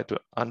also try to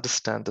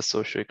understand the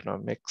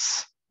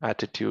socioeconomics,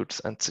 attitudes,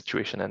 and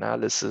situation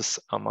analysis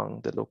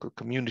among the local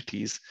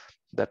communities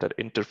that are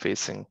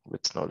interfacing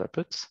with snow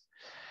leopards.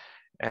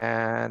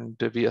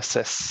 And we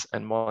assess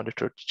and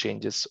monitor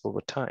changes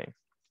over time.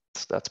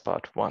 So that's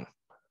part one.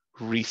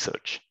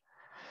 Research.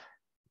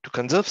 To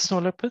conserve snow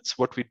leopards,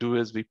 what we do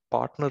is we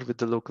partner with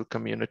the local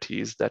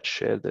communities that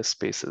share their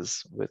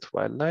spaces with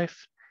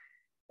wildlife.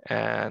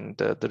 And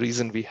the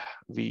reason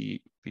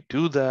we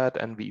do that,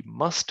 and we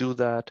must do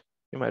that,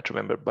 you might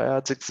remember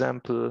Bayard's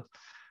example,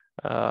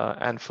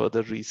 and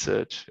further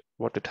research,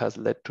 what it has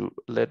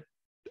led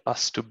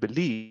us to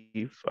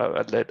believe,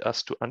 led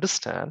us to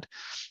understand,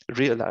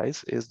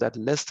 realize is that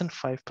less than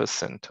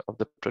 5% of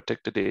the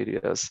protected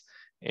areas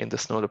in the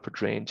snow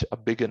leopard range are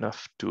big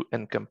enough to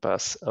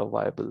encompass a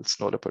viable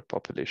snow leopard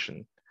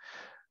population.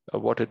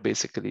 What it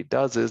basically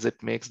does is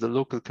it makes the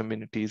local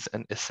communities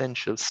an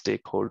essential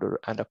stakeholder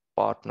and a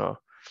partner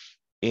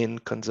in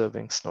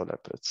conserving snow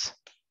leopards.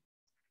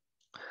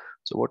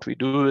 So what we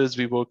do is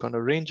we work on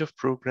a range of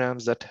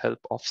programs that help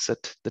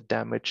offset the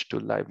damage to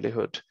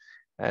livelihood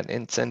and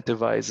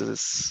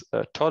incentivizes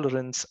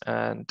tolerance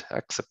and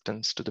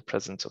acceptance to the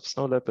presence of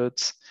snow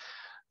leopards.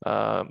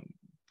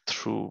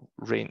 Through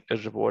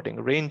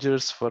rewarding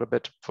rangers for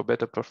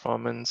better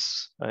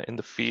performance in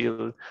the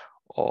field,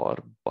 or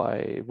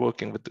by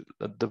working with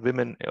the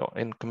women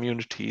in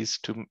communities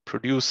to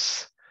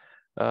produce,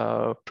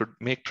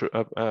 make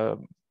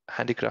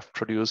handicraft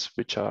produce,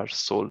 which are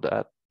sold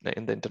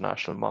in the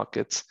international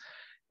markets,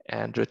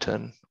 and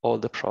return all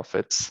the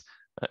profits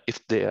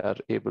if they are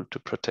able to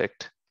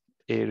protect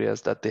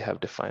areas that they have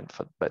defined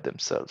by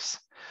themselves.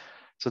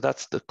 So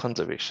that's the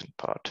conservation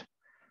part.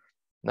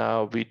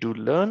 Now we do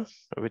learn,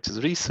 which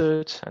is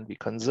research, and we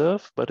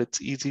conserve, but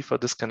it's easy for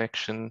this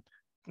connection,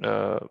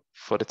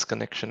 for its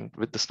connection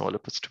with the snow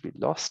leopards to be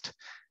lost.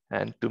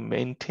 And to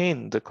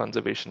maintain the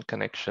conservation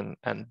connection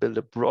and build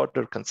a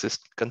broader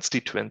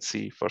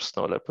constituency for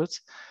snow leopards,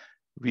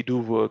 we do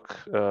work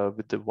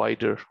with the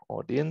wider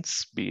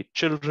audience, be it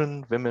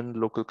children, women,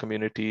 local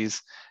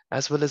communities,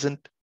 as well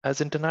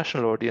as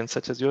international audience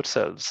such as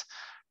yourselves,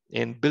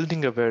 in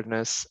building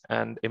awareness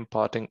and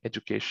imparting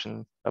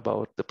education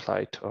about the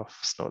plight of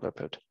snow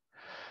leopard.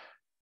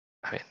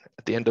 I mean,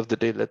 at the end of the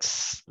day,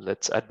 let's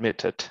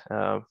admit it.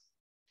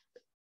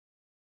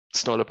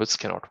 Snow leopards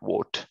cannot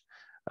vote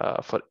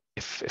for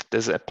if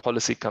there's a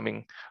policy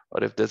coming,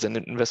 or if there's an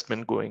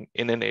investment going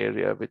in an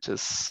area which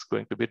is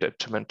going to be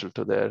detrimental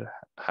to their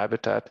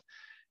habitat.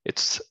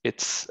 It's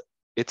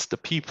the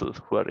people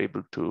who are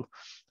able to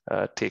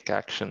take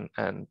action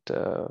and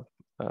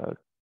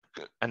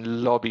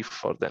lobby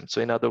for them.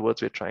 So in other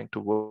words, we're trying to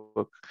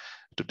work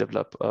to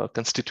develop a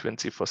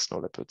constituency for snow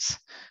leopards.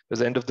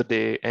 Because at the end of the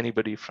day,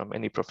 anybody from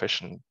any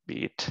profession,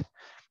 be it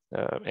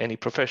any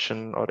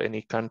profession or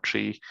any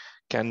country,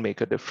 can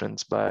make a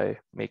difference by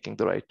making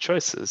the right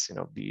choices,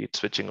 be it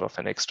switching off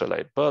an extra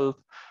light bulb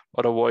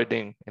or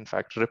avoiding, in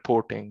fact,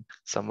 reporting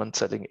someone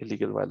selling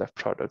illegal wildlife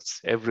products.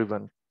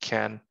 Everyone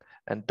can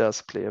and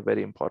does play a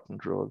very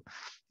important role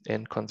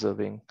in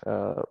conserving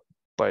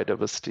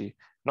biodiversity,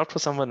 not for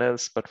someone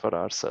else, but for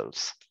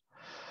ourselves.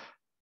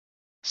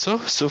 So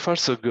far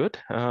so good.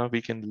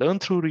 We can learn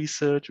through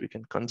research, we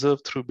can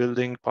conserve through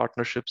building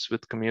partnerships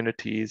with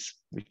communities,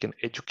 we can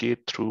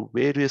educate through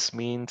various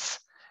means,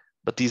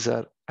 but these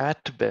are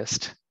at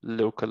best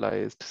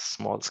localized,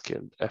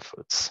 small-scale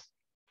efforts.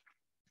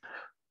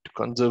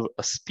 conserve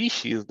a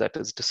species that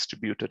is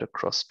distributed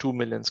across 2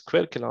 million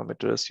square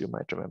kilometers, you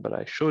might remember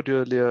I showed you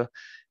earlier,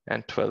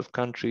 and 12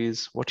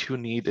 countries, what we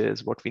need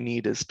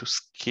is to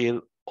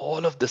scale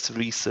all of this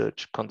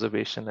research,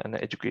 conservation, and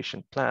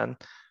education plan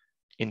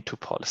into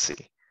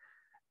policy.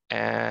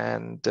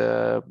 And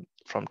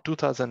from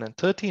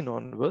 2013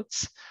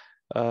 onwards,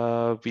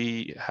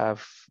 we are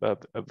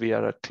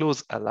a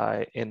close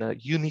ally in a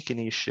unique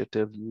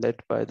initiative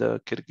led by the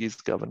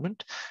Kyrgyz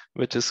government,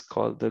 which is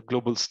called the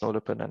Global Snow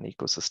Leopard and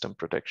Ecosystem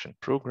Protection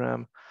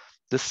Program.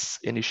 This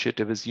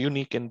initiative is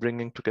unique in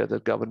bringing together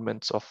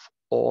governments of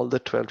all the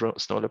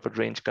 12 snow leopard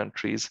range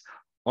countries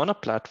on a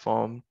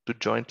platform to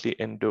jointly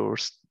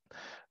endorse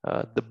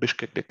the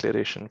Bishkek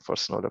Declaration for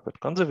Snow Leopard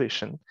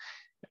Conservation.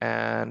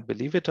 And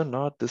believe it or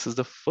not, this is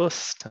the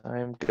first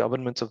time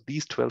governments of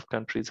these 12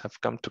 countries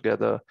have come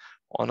together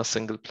on a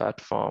single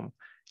platform,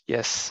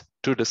 yes,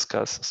 to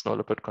discuss snow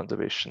leopard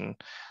conservation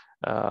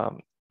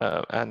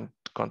and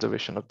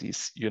conservation of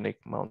these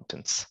unique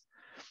mountains.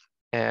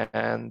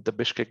 And the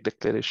Bishkek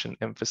Declaration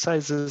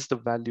emphasizes the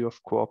value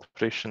of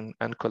cooperation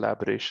and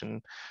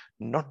collaboration,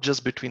 not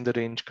just between the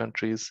range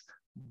countries,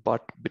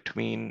 but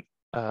between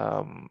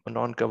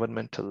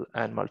non-governmental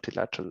and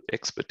multilateral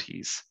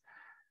expertise.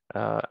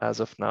 As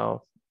of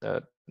now,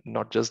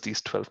 not just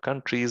these 12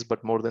 countries,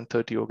 but more than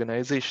 30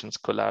 organizations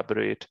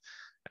collaborate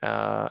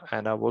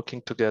and are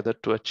working together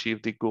to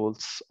achieve the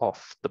goals of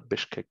the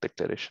Bishkek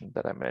Declaration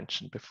that I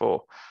mentioned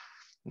before.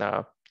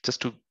 Now,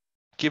 just to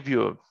give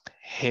you a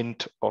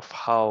hint of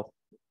how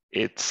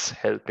it's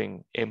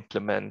helping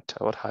implement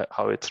or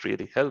how it's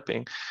really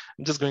helping,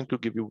 I'm just going to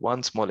give you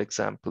one small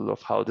example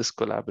of how this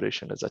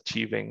collaboration is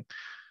achieving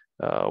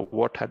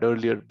what had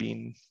earlier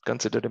been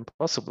considered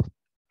impossible.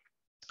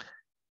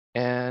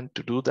 And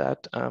to do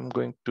that, I'm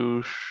going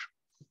to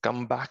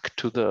come back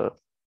to the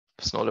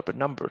snow leopard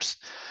numbers.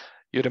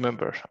 You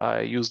remember,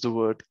 I used the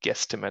word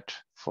guesstimate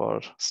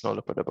for snow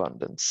leopard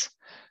abundance.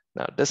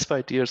 Now,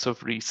 despite years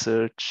of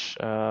research,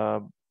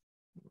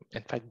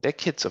 in fact,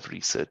 decades of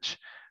research,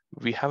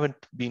 we haven't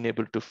been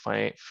able to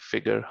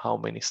figure how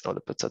many snow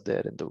leopards are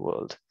there in the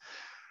world,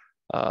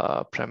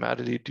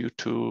 primarily due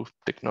to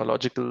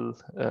technological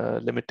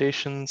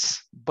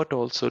limitations, but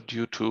also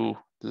due to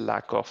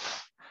lack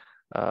of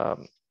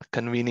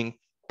convening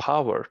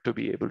power to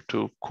be able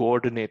to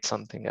coordinate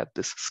something at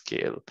this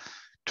scale.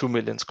 2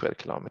 million square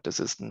kilometers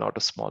is not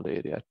a small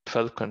area.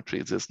 12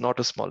 countries is not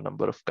a small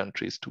number of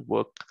countries to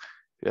work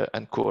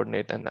and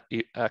coordinate an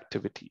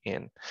activity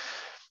in.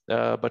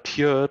 But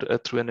here,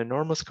 through an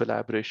enormous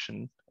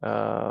collaboration,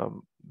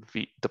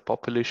 the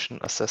population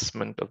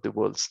assessment of the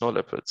world's snow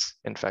leopards,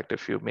 in fact,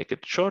 if you make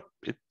it short,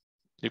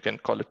 you can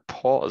call it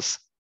PAWS.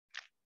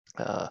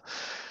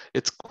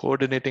 It's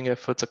coordinating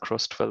efforts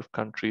across 12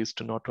 countries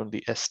to not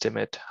only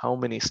estimate how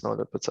many snow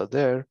leopards are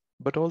there,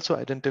 but also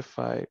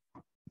identify,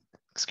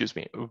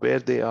 where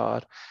they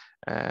are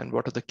and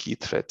what are the key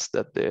threats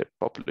that their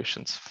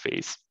populations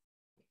face.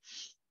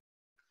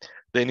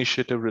 The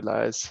initiative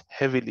relies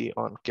heavily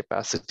on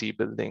capacity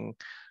building,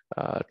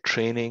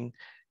 training,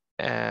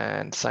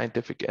 and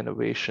scientific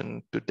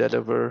innovation to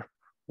deliver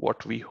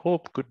what we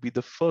hope could be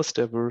the first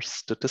ever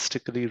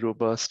statistically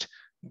robust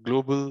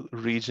global,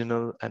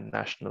 regional, and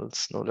national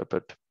snow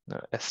leopard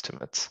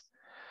estimates.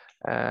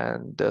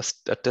 And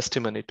a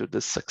testimony to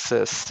this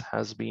success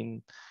has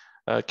been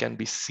can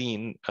be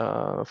seen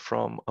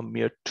from a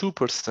mere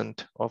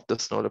 2% of the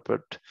snow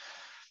leopard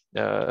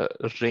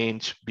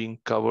range being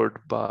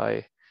covered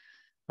by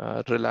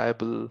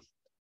reliable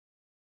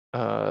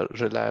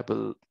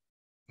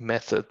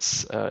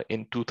methods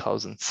in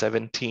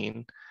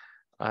 2017,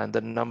 and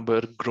the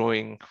number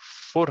growing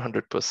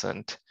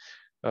 400%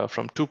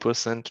 from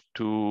 2%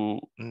 to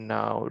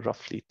now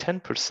roughly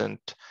 10%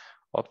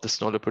 of the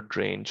snow leopard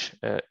range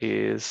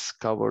is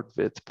covered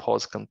with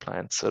PAWS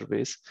compliant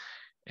surveys.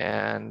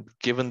 And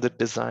given the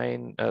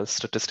design,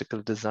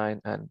 statistical design,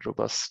 and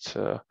robust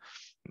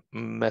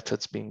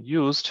methods being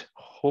used,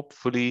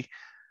 hopefully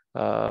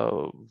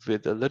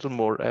with a little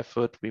more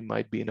effort, we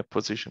might be in a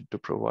position to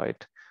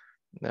provide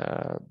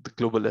the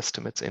global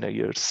estimates in a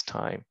year's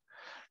time.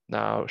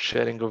 Now,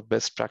 sharing of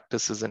best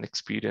practices and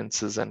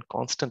experiences and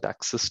constant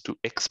access to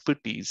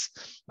expertise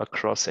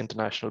across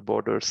international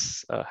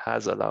borders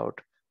has allowed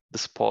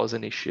this PAWS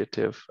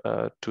initiative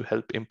to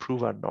help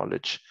improve our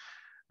knowledge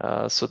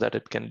so that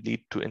it can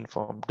lead to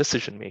informed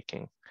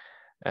decision-making.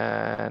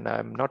 And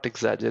I'm not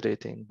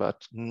exaggerating, but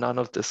none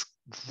of this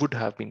would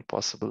have been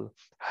possible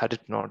had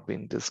it not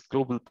been this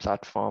global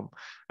platform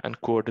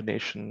and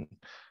coordination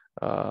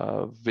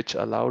which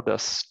allowed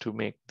us to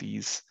make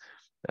this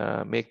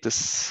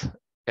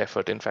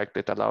effort. In fact,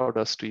 it allowed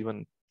us to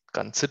even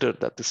consider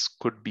that this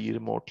could be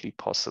remotely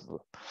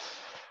possible.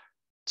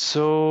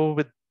 So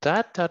with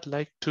that, I'd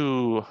like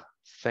to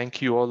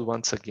thank you all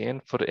once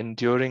again for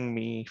enduring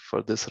me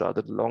for this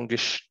rather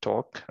longish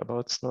talk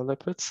about snow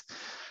leopards.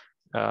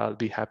 I'll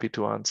be happy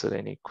to answer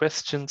any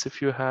questions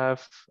if you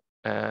have.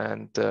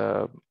 And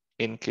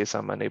in case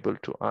I'm unable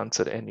to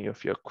answer any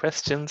of your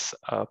questions,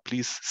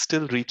 please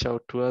still reach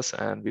out to us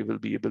and we will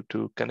be able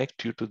to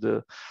connect you to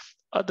the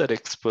other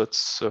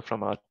experts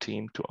from our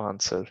team to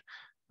answer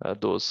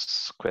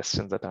those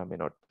questions that I may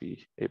not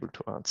be able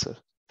to answer.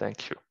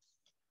 Thank you.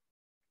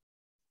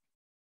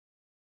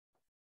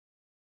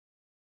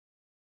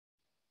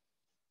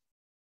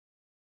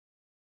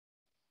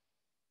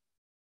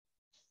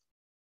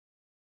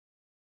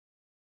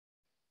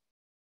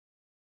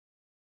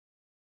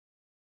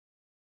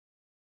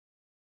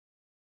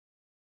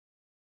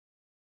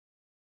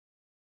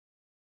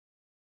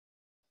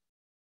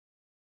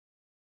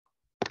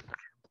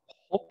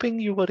 Hoping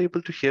you were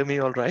able to hear me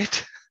all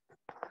right.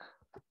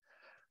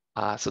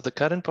 So the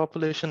current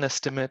population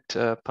estimate,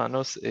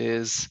 Panos,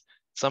 is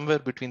somewhere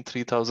between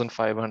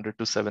 3,500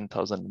 to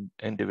 7,000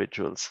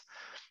 individuals.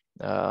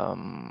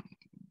 Having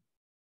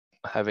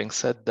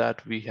said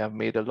that, we have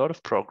made a lot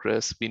of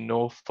progress. We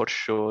know for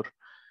sure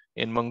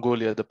in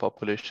Mongolia, the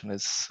population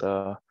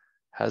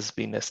has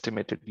been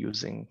estimated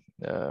using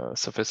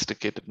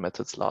sophisticated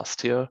methods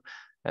last year,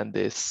 and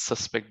they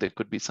suspect there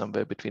could be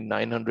somewhere between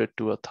 900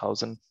 to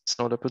 1,000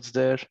 snow leopards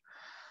there.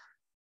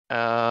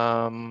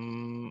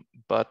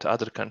 But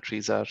other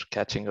countries are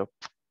catching up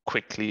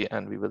quickly,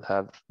 and we will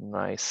have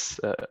nice,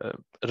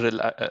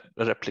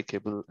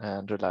 replicable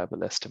and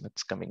reliable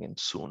estimates coming in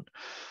soon.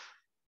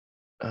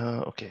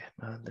 Okay,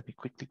 let me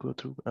quickly go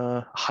through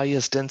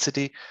highest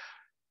density.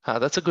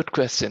 That's a good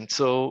question.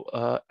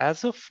 So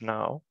as of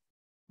now,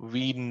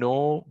 we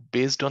know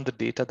based on the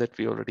data that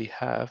we already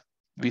have,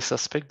 we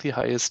suspect the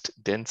highest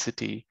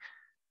density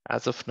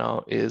as of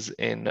now is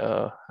in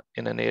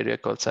an area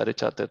called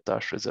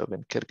Sarichat Reserve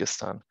in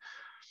Kyrgyzstan.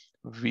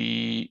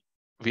 We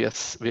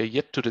are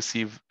yet to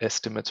receive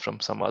estimates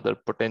from some other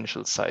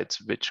potential sites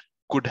which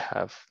could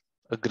have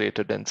a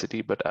greater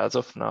density, but as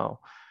of now,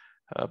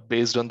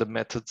 based on the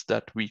methods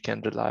that we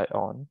can rely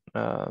on,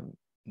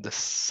 the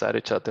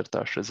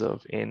Sarichat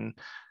Reserve in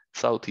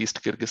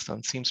southeast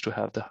Kyrgyzstan seems to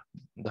have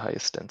the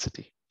highest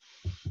density.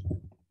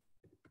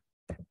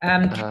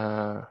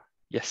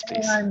 Yes,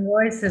 please.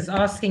 Royce is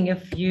asking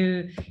if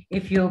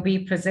you'll be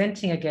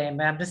presenting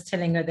again. I'm just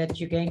telling her that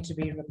you're going to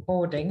be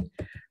recording,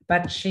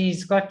 but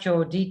she's got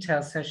your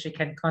details so she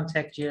can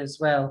contact you as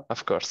well.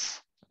 Of course,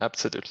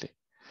 absolutely,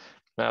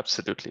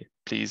 absolutely.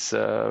 Please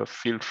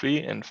feel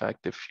free. In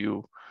fact, if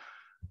you,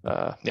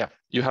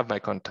 you have my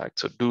contact,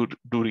 so do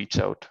reach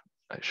out.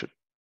 I should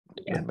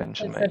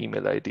mention my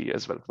email ID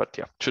as well, but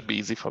yeah, should be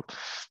easy for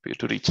you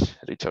to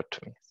reach out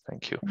to me.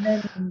 Thank you. And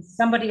then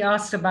somebody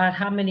asked about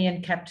how many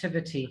in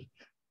captivity.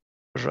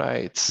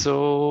 Right.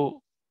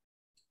 So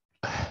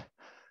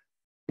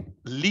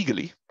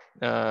legally,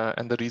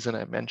 and the reason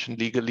I mentioned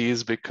legally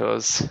is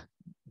because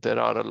there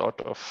are a lot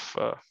of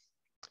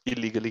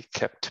illegally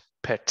kept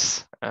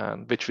pets,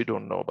 which we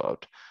don't know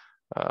about.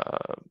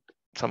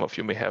 Some of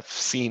you may have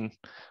seen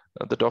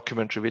the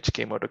documentary which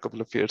came out a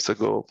couple of years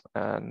ago,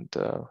 and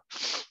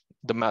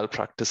the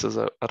malpractices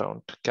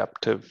around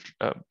captive,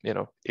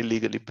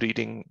 illegally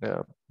breeding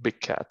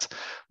big cats.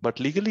 But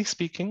legally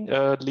speaking,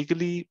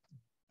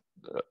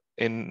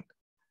 in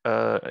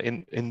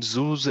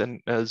zoos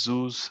and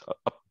zoos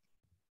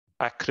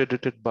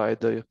accredited by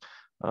the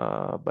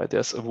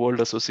World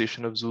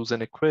Association of Zoos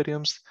and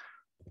Aquariums,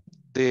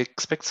 they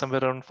expect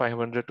somewhere around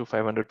 500 to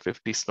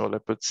 550 snow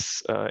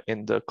leopards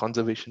in the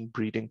conservation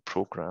breeding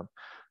program.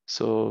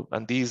 So,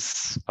 and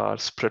these are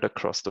spread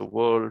across the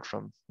world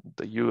from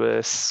the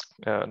US,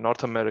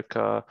 North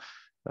America,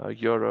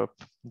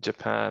 Europe,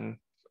 Japan,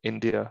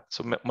 India.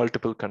 So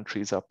multiple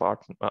countries are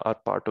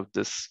part of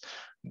this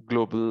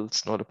global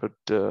snow leopard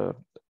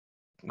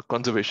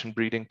conservation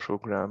breeding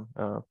program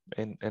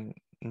in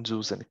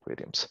zoos and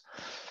aquariums.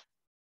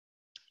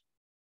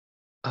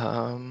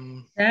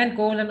 Dan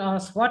Gorlan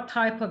asks, what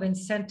type of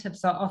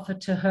incentives are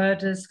offered to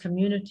herders,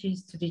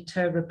 communities to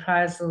deter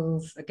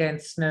reprisals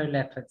against snow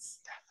leopards?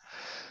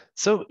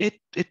 So it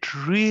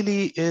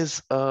really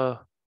is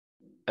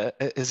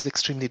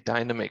extremely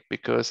dynamic,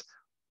 because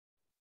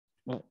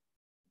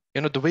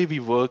the way we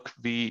work,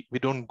 we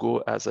don't go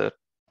as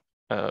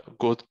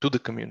go to the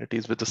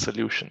communities with a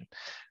solution.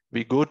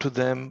 We go to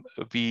them.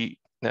 We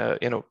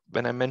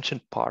when I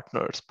mentioned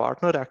partners,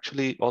 partner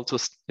actually also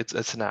it's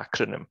an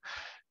acronym.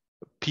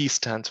 P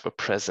stands for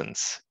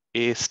presence,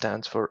 A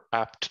stands for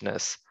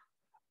aptness,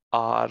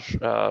 R,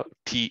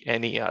 T,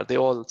 NER. They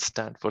all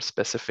stand for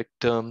specific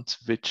terms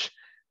which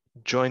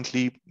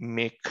jointly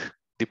make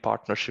the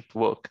partnership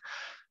work.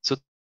 So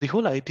the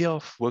whole idea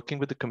of working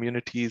with the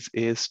communities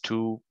is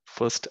to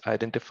first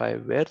identify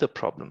where the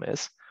problem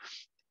is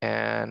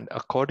and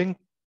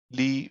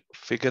accordingly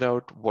figure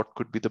out what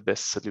could be the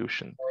best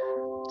solution.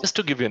 Just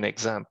to give you an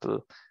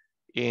example,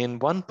 in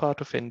one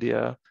part of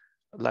India,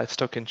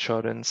 livestock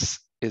insurance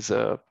is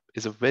a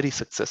very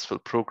successful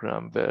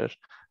program where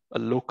a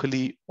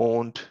locally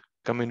owned,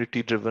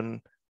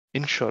 community-driven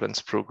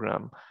insurance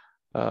program,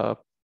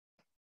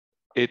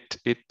 it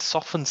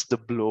softens the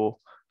blow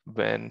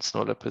when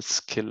snow leopards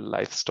kill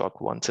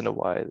livestock once in a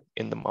while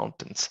in the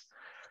mountains.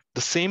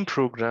 The same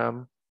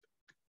program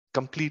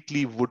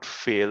completely would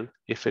fail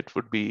if it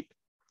would be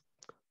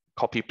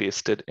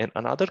copy-pasted in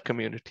another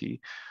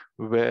community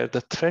where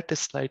the threat is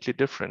slightly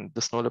different.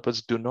 The snow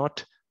leopards do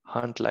not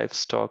hunt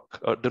livestock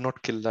or do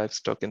not kill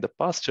livestock in the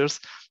pastures,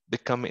 they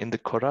come in the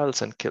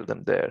corrals and kill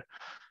them there.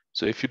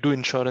 So if you do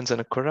insurance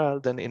in a corral,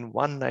 then in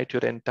one night,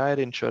 your entire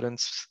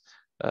insurance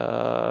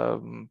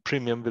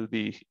premium will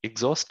be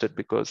exhausted,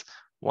 because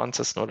once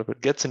a snow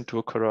leopard gets into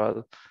a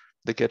corral,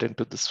 they get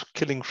into this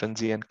killing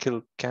frenzy and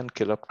can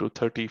kill up to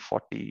 30,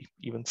 40,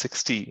 even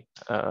 60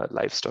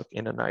 livestock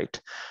in a night.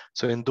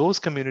 So in those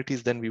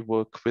communities, then we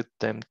work with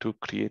them to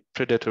create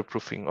predator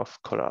proofing of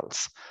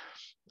corrals.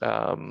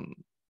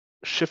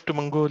 Shift to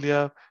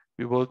Mongolia,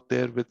 we work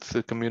there with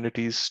the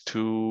communities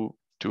to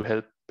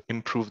help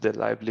improve their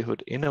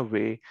livelihood in a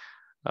way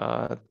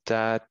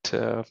that,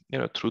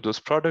 through those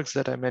products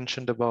that I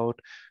mentioned about,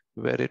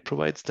 where it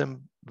provides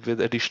them with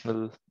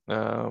additional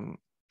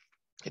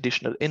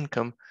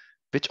income,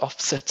 which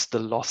offsets the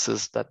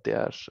losses that they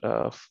are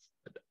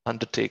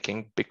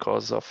undertaking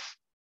because of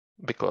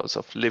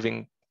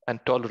living and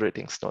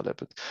tolerating snow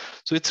leopards.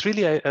 So it's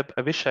really, I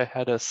wish I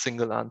had a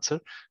single answer,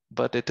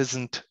 but it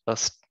isn't a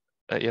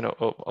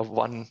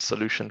one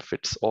solution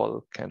fits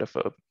all kind of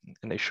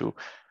an issue.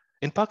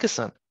 In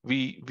Pakistan,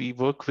 we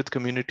work with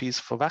communities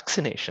for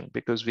vaccination,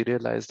 because we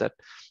realize that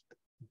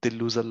they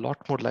lose a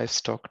lot more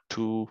livestock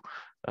to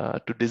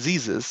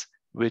diseases,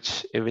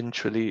 which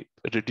eventually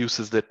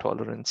reduces their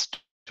tolerance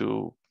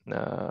to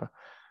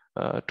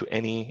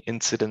any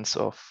incidents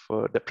of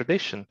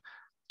depredation.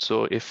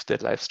 So if their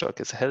livestock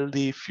is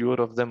healthy,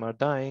 fewer of them are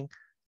dying,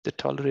 they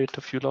tolerate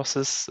a few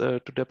losses to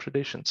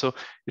depredation. So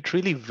it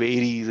really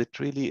varies. It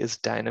really is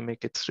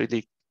dynamic. It's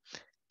really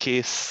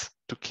case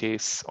to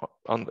case,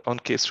 on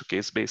case to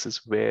case basis,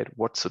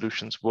 what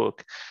solutions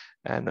work.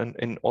 And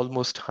in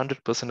almost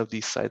 100% of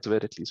these sites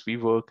where at least we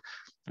work,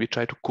 we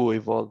try to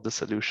co-evolve the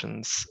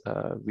solutions.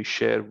 We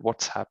share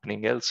what's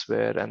happening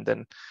elsewhere, and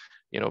then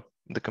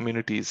the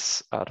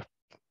communities are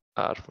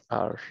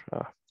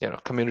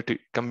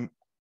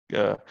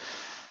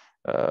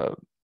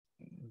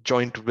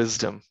joint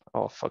wisdom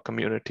of a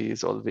community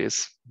is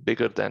always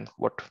bigger than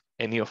what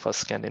any of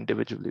us can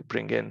individually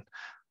bring in.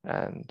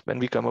 And when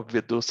we come up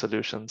with those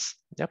solutions,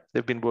 yep,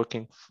 they've been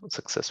working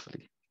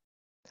successfully.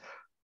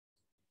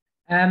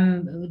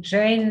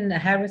 Jane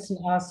Harrison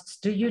asks,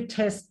 do you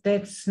test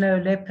dead snow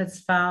leopards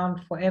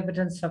found for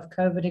evidence of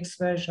COVID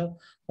exposure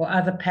or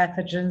other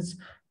pathogens,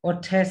 or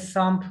test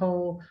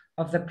sample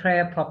of the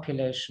prey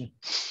population?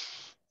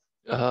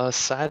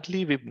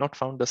 Sadly, we've not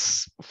found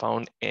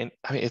any.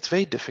 I mean, it's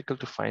very difficult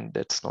to find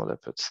dead snow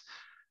leopards.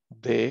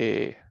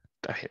 I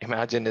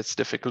imagine it's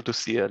difficult to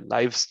see a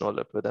live snow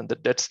leopard, and the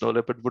dead snow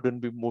leopard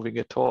wouldn't be moving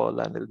at all,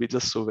 and it'll be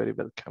just so very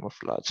well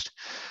camouflaged.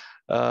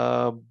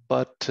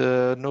 But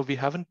no, we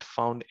haven't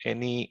found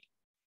any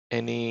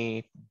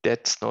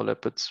dead snow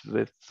leopards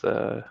with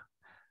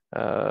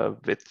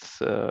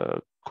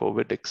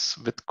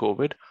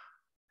COVID.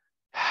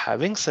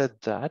 Having said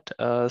that,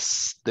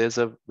 there's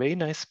a very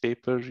nice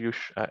paper.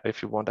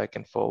 If you want, I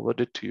can forward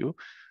it to you,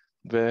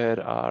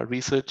 where our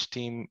research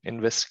team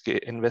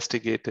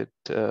investigated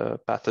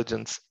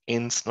pathogens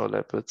in snow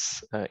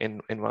leopards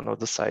in one of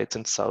the sites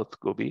in South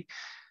Gobi,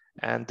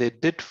 and they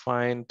did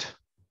find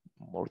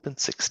more than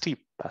 60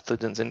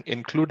 pathogens,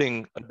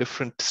 including a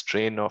different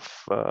strain of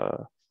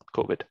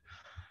COVID.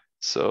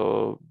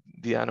 So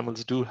the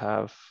animals do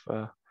have,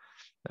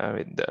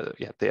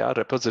 they are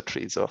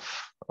repositories of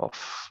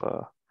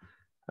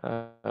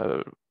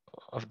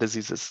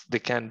diseases. They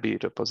can be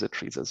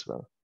repositories as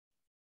well.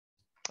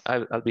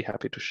 I'll be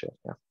happy to share.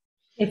 Yeah.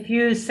 If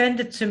you send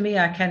it to me,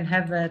 I can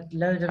have it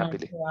loaded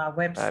Happily. onto our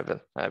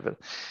website. I will.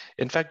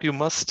 In fact, you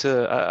must.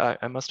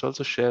 I must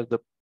also share the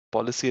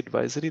policy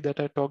advisory that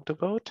I talked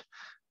about,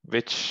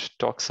 which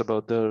talks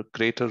about the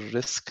greater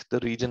risk the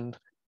region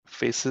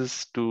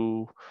faces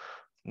to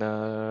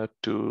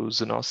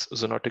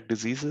zoonotic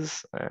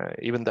diseases.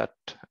 Even that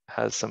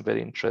has some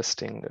very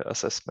interesting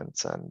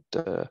assessments and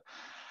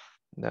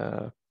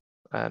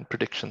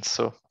predictions.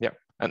 So yeah,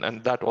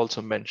 and that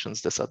also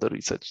mentions this other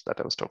research that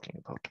I was talking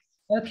about.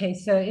 Okay,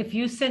 so if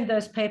you send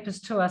those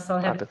papers to us, I'll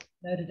have it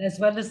loaded, as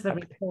well as the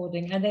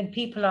recording. And then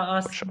people are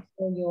asking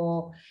for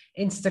your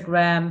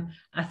Instagram.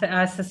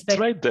 I suspect it's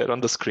right there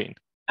on the screen.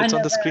 It's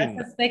on the screen.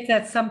 I suspect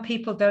that some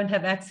people don't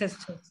have access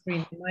to a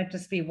screen. They might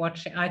just be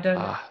watching. I don't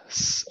know.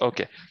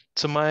 Okay.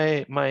 So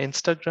my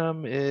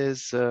Instagram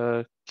is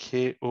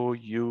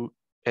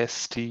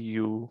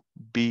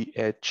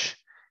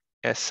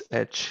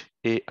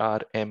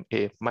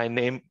KOUSTUBHSHARMA. My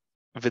name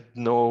with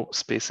no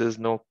spaces,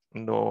 no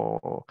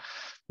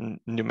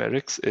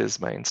numerics is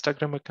my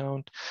Instagram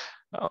account.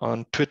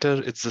 On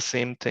Twitter, it's the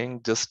same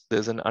thing. Just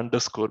there's an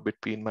underscore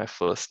between my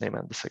first name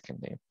and the second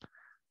name.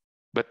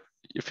 But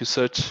if you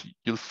search,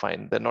 you'll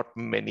find there are not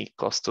many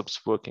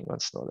Koustubhs working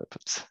on snow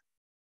leopards.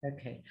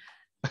 Okay.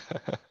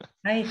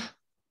 I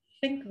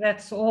think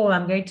that's all.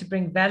 I'm going to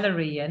bring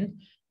Valerie in,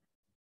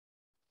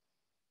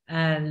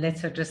 and let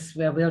her just,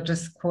 we'll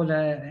just call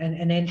her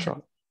an end.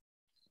 Sure.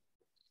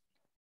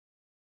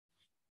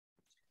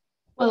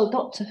 Well,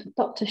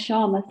 Dr.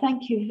 Sharma,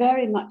 thank you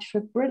very much for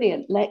a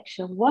brilliant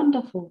lecture.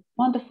 Wonderful,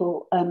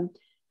 wonderful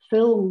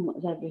film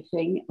and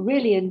everything.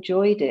 Really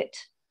enjoyed it.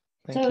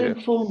 Thank you.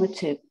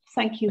 Informative.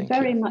 Thank you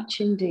very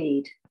much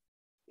indeed.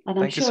 And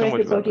I'm sure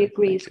everybody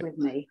agrees with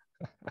me.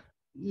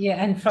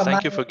 Yeah, and from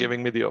thank you for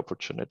giving me the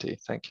opportunity.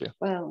 Thank you.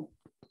 Well,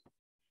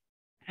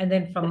 and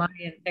then from my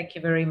end, thank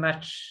you very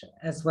much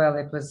as well.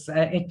 It was,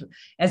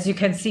 as you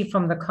can see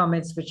from the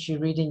comments which you're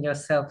reading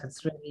yourself,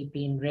 it's really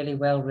been really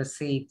well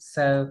received.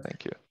 So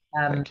thank you.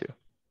 Thank you.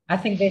 I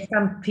think there's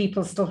some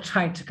people still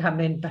trying to come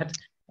in, but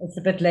it's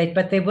a bit late.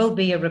 But there will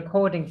be a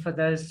recording for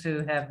those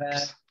who have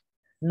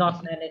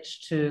not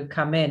managed to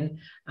come in.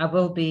 I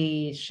will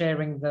be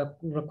sharing the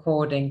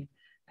recording,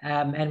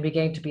 and we're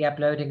going to be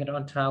uploading it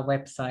onto our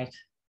website.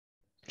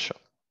 Sure.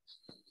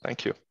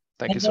 Thank you.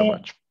 Thank you so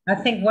much. I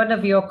think one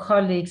of your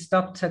colleagues,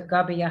 Dr.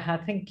 Gabia, I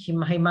think he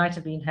might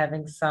have been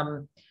having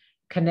some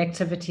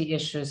connectivity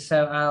issues,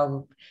 so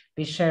I'll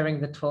be sharing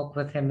the talk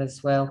with him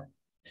as well.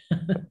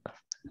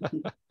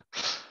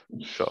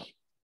 Sure.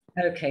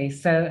 Okay,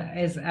 so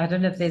I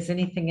don't know if there's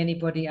anything,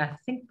 anybody, I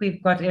think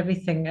we've got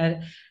everything.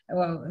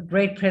 Well,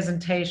 great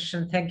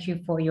presentation. Thank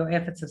you for your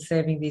efforts of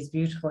saving these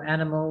beautiful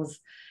animals,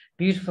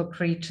 beautiful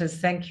creatures.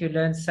 Thank you,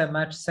 learned so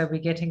much. So we're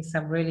getting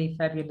some really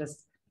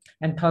fabulous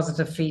and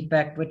positive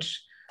feedback,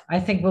 which I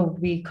think will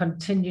be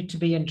continue to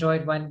be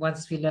enjoyed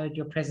once we load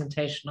your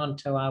presentation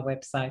onto our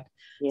website.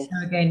 Yes.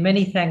 So again,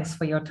 many thanks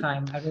for your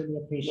time. I really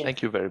appreciate it.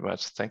 Thank you very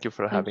much. Thank you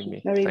for having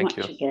me. Thank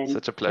you. Again.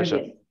 Such a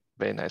pleasure.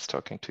 Very nice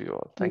talking to you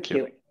all. Thank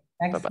you.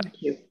 Thanks. Bye-bye.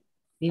 Thank you.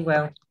 Be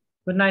well.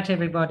 Good night,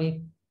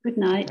 everybody. Good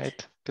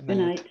night. Good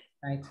night.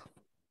 Night.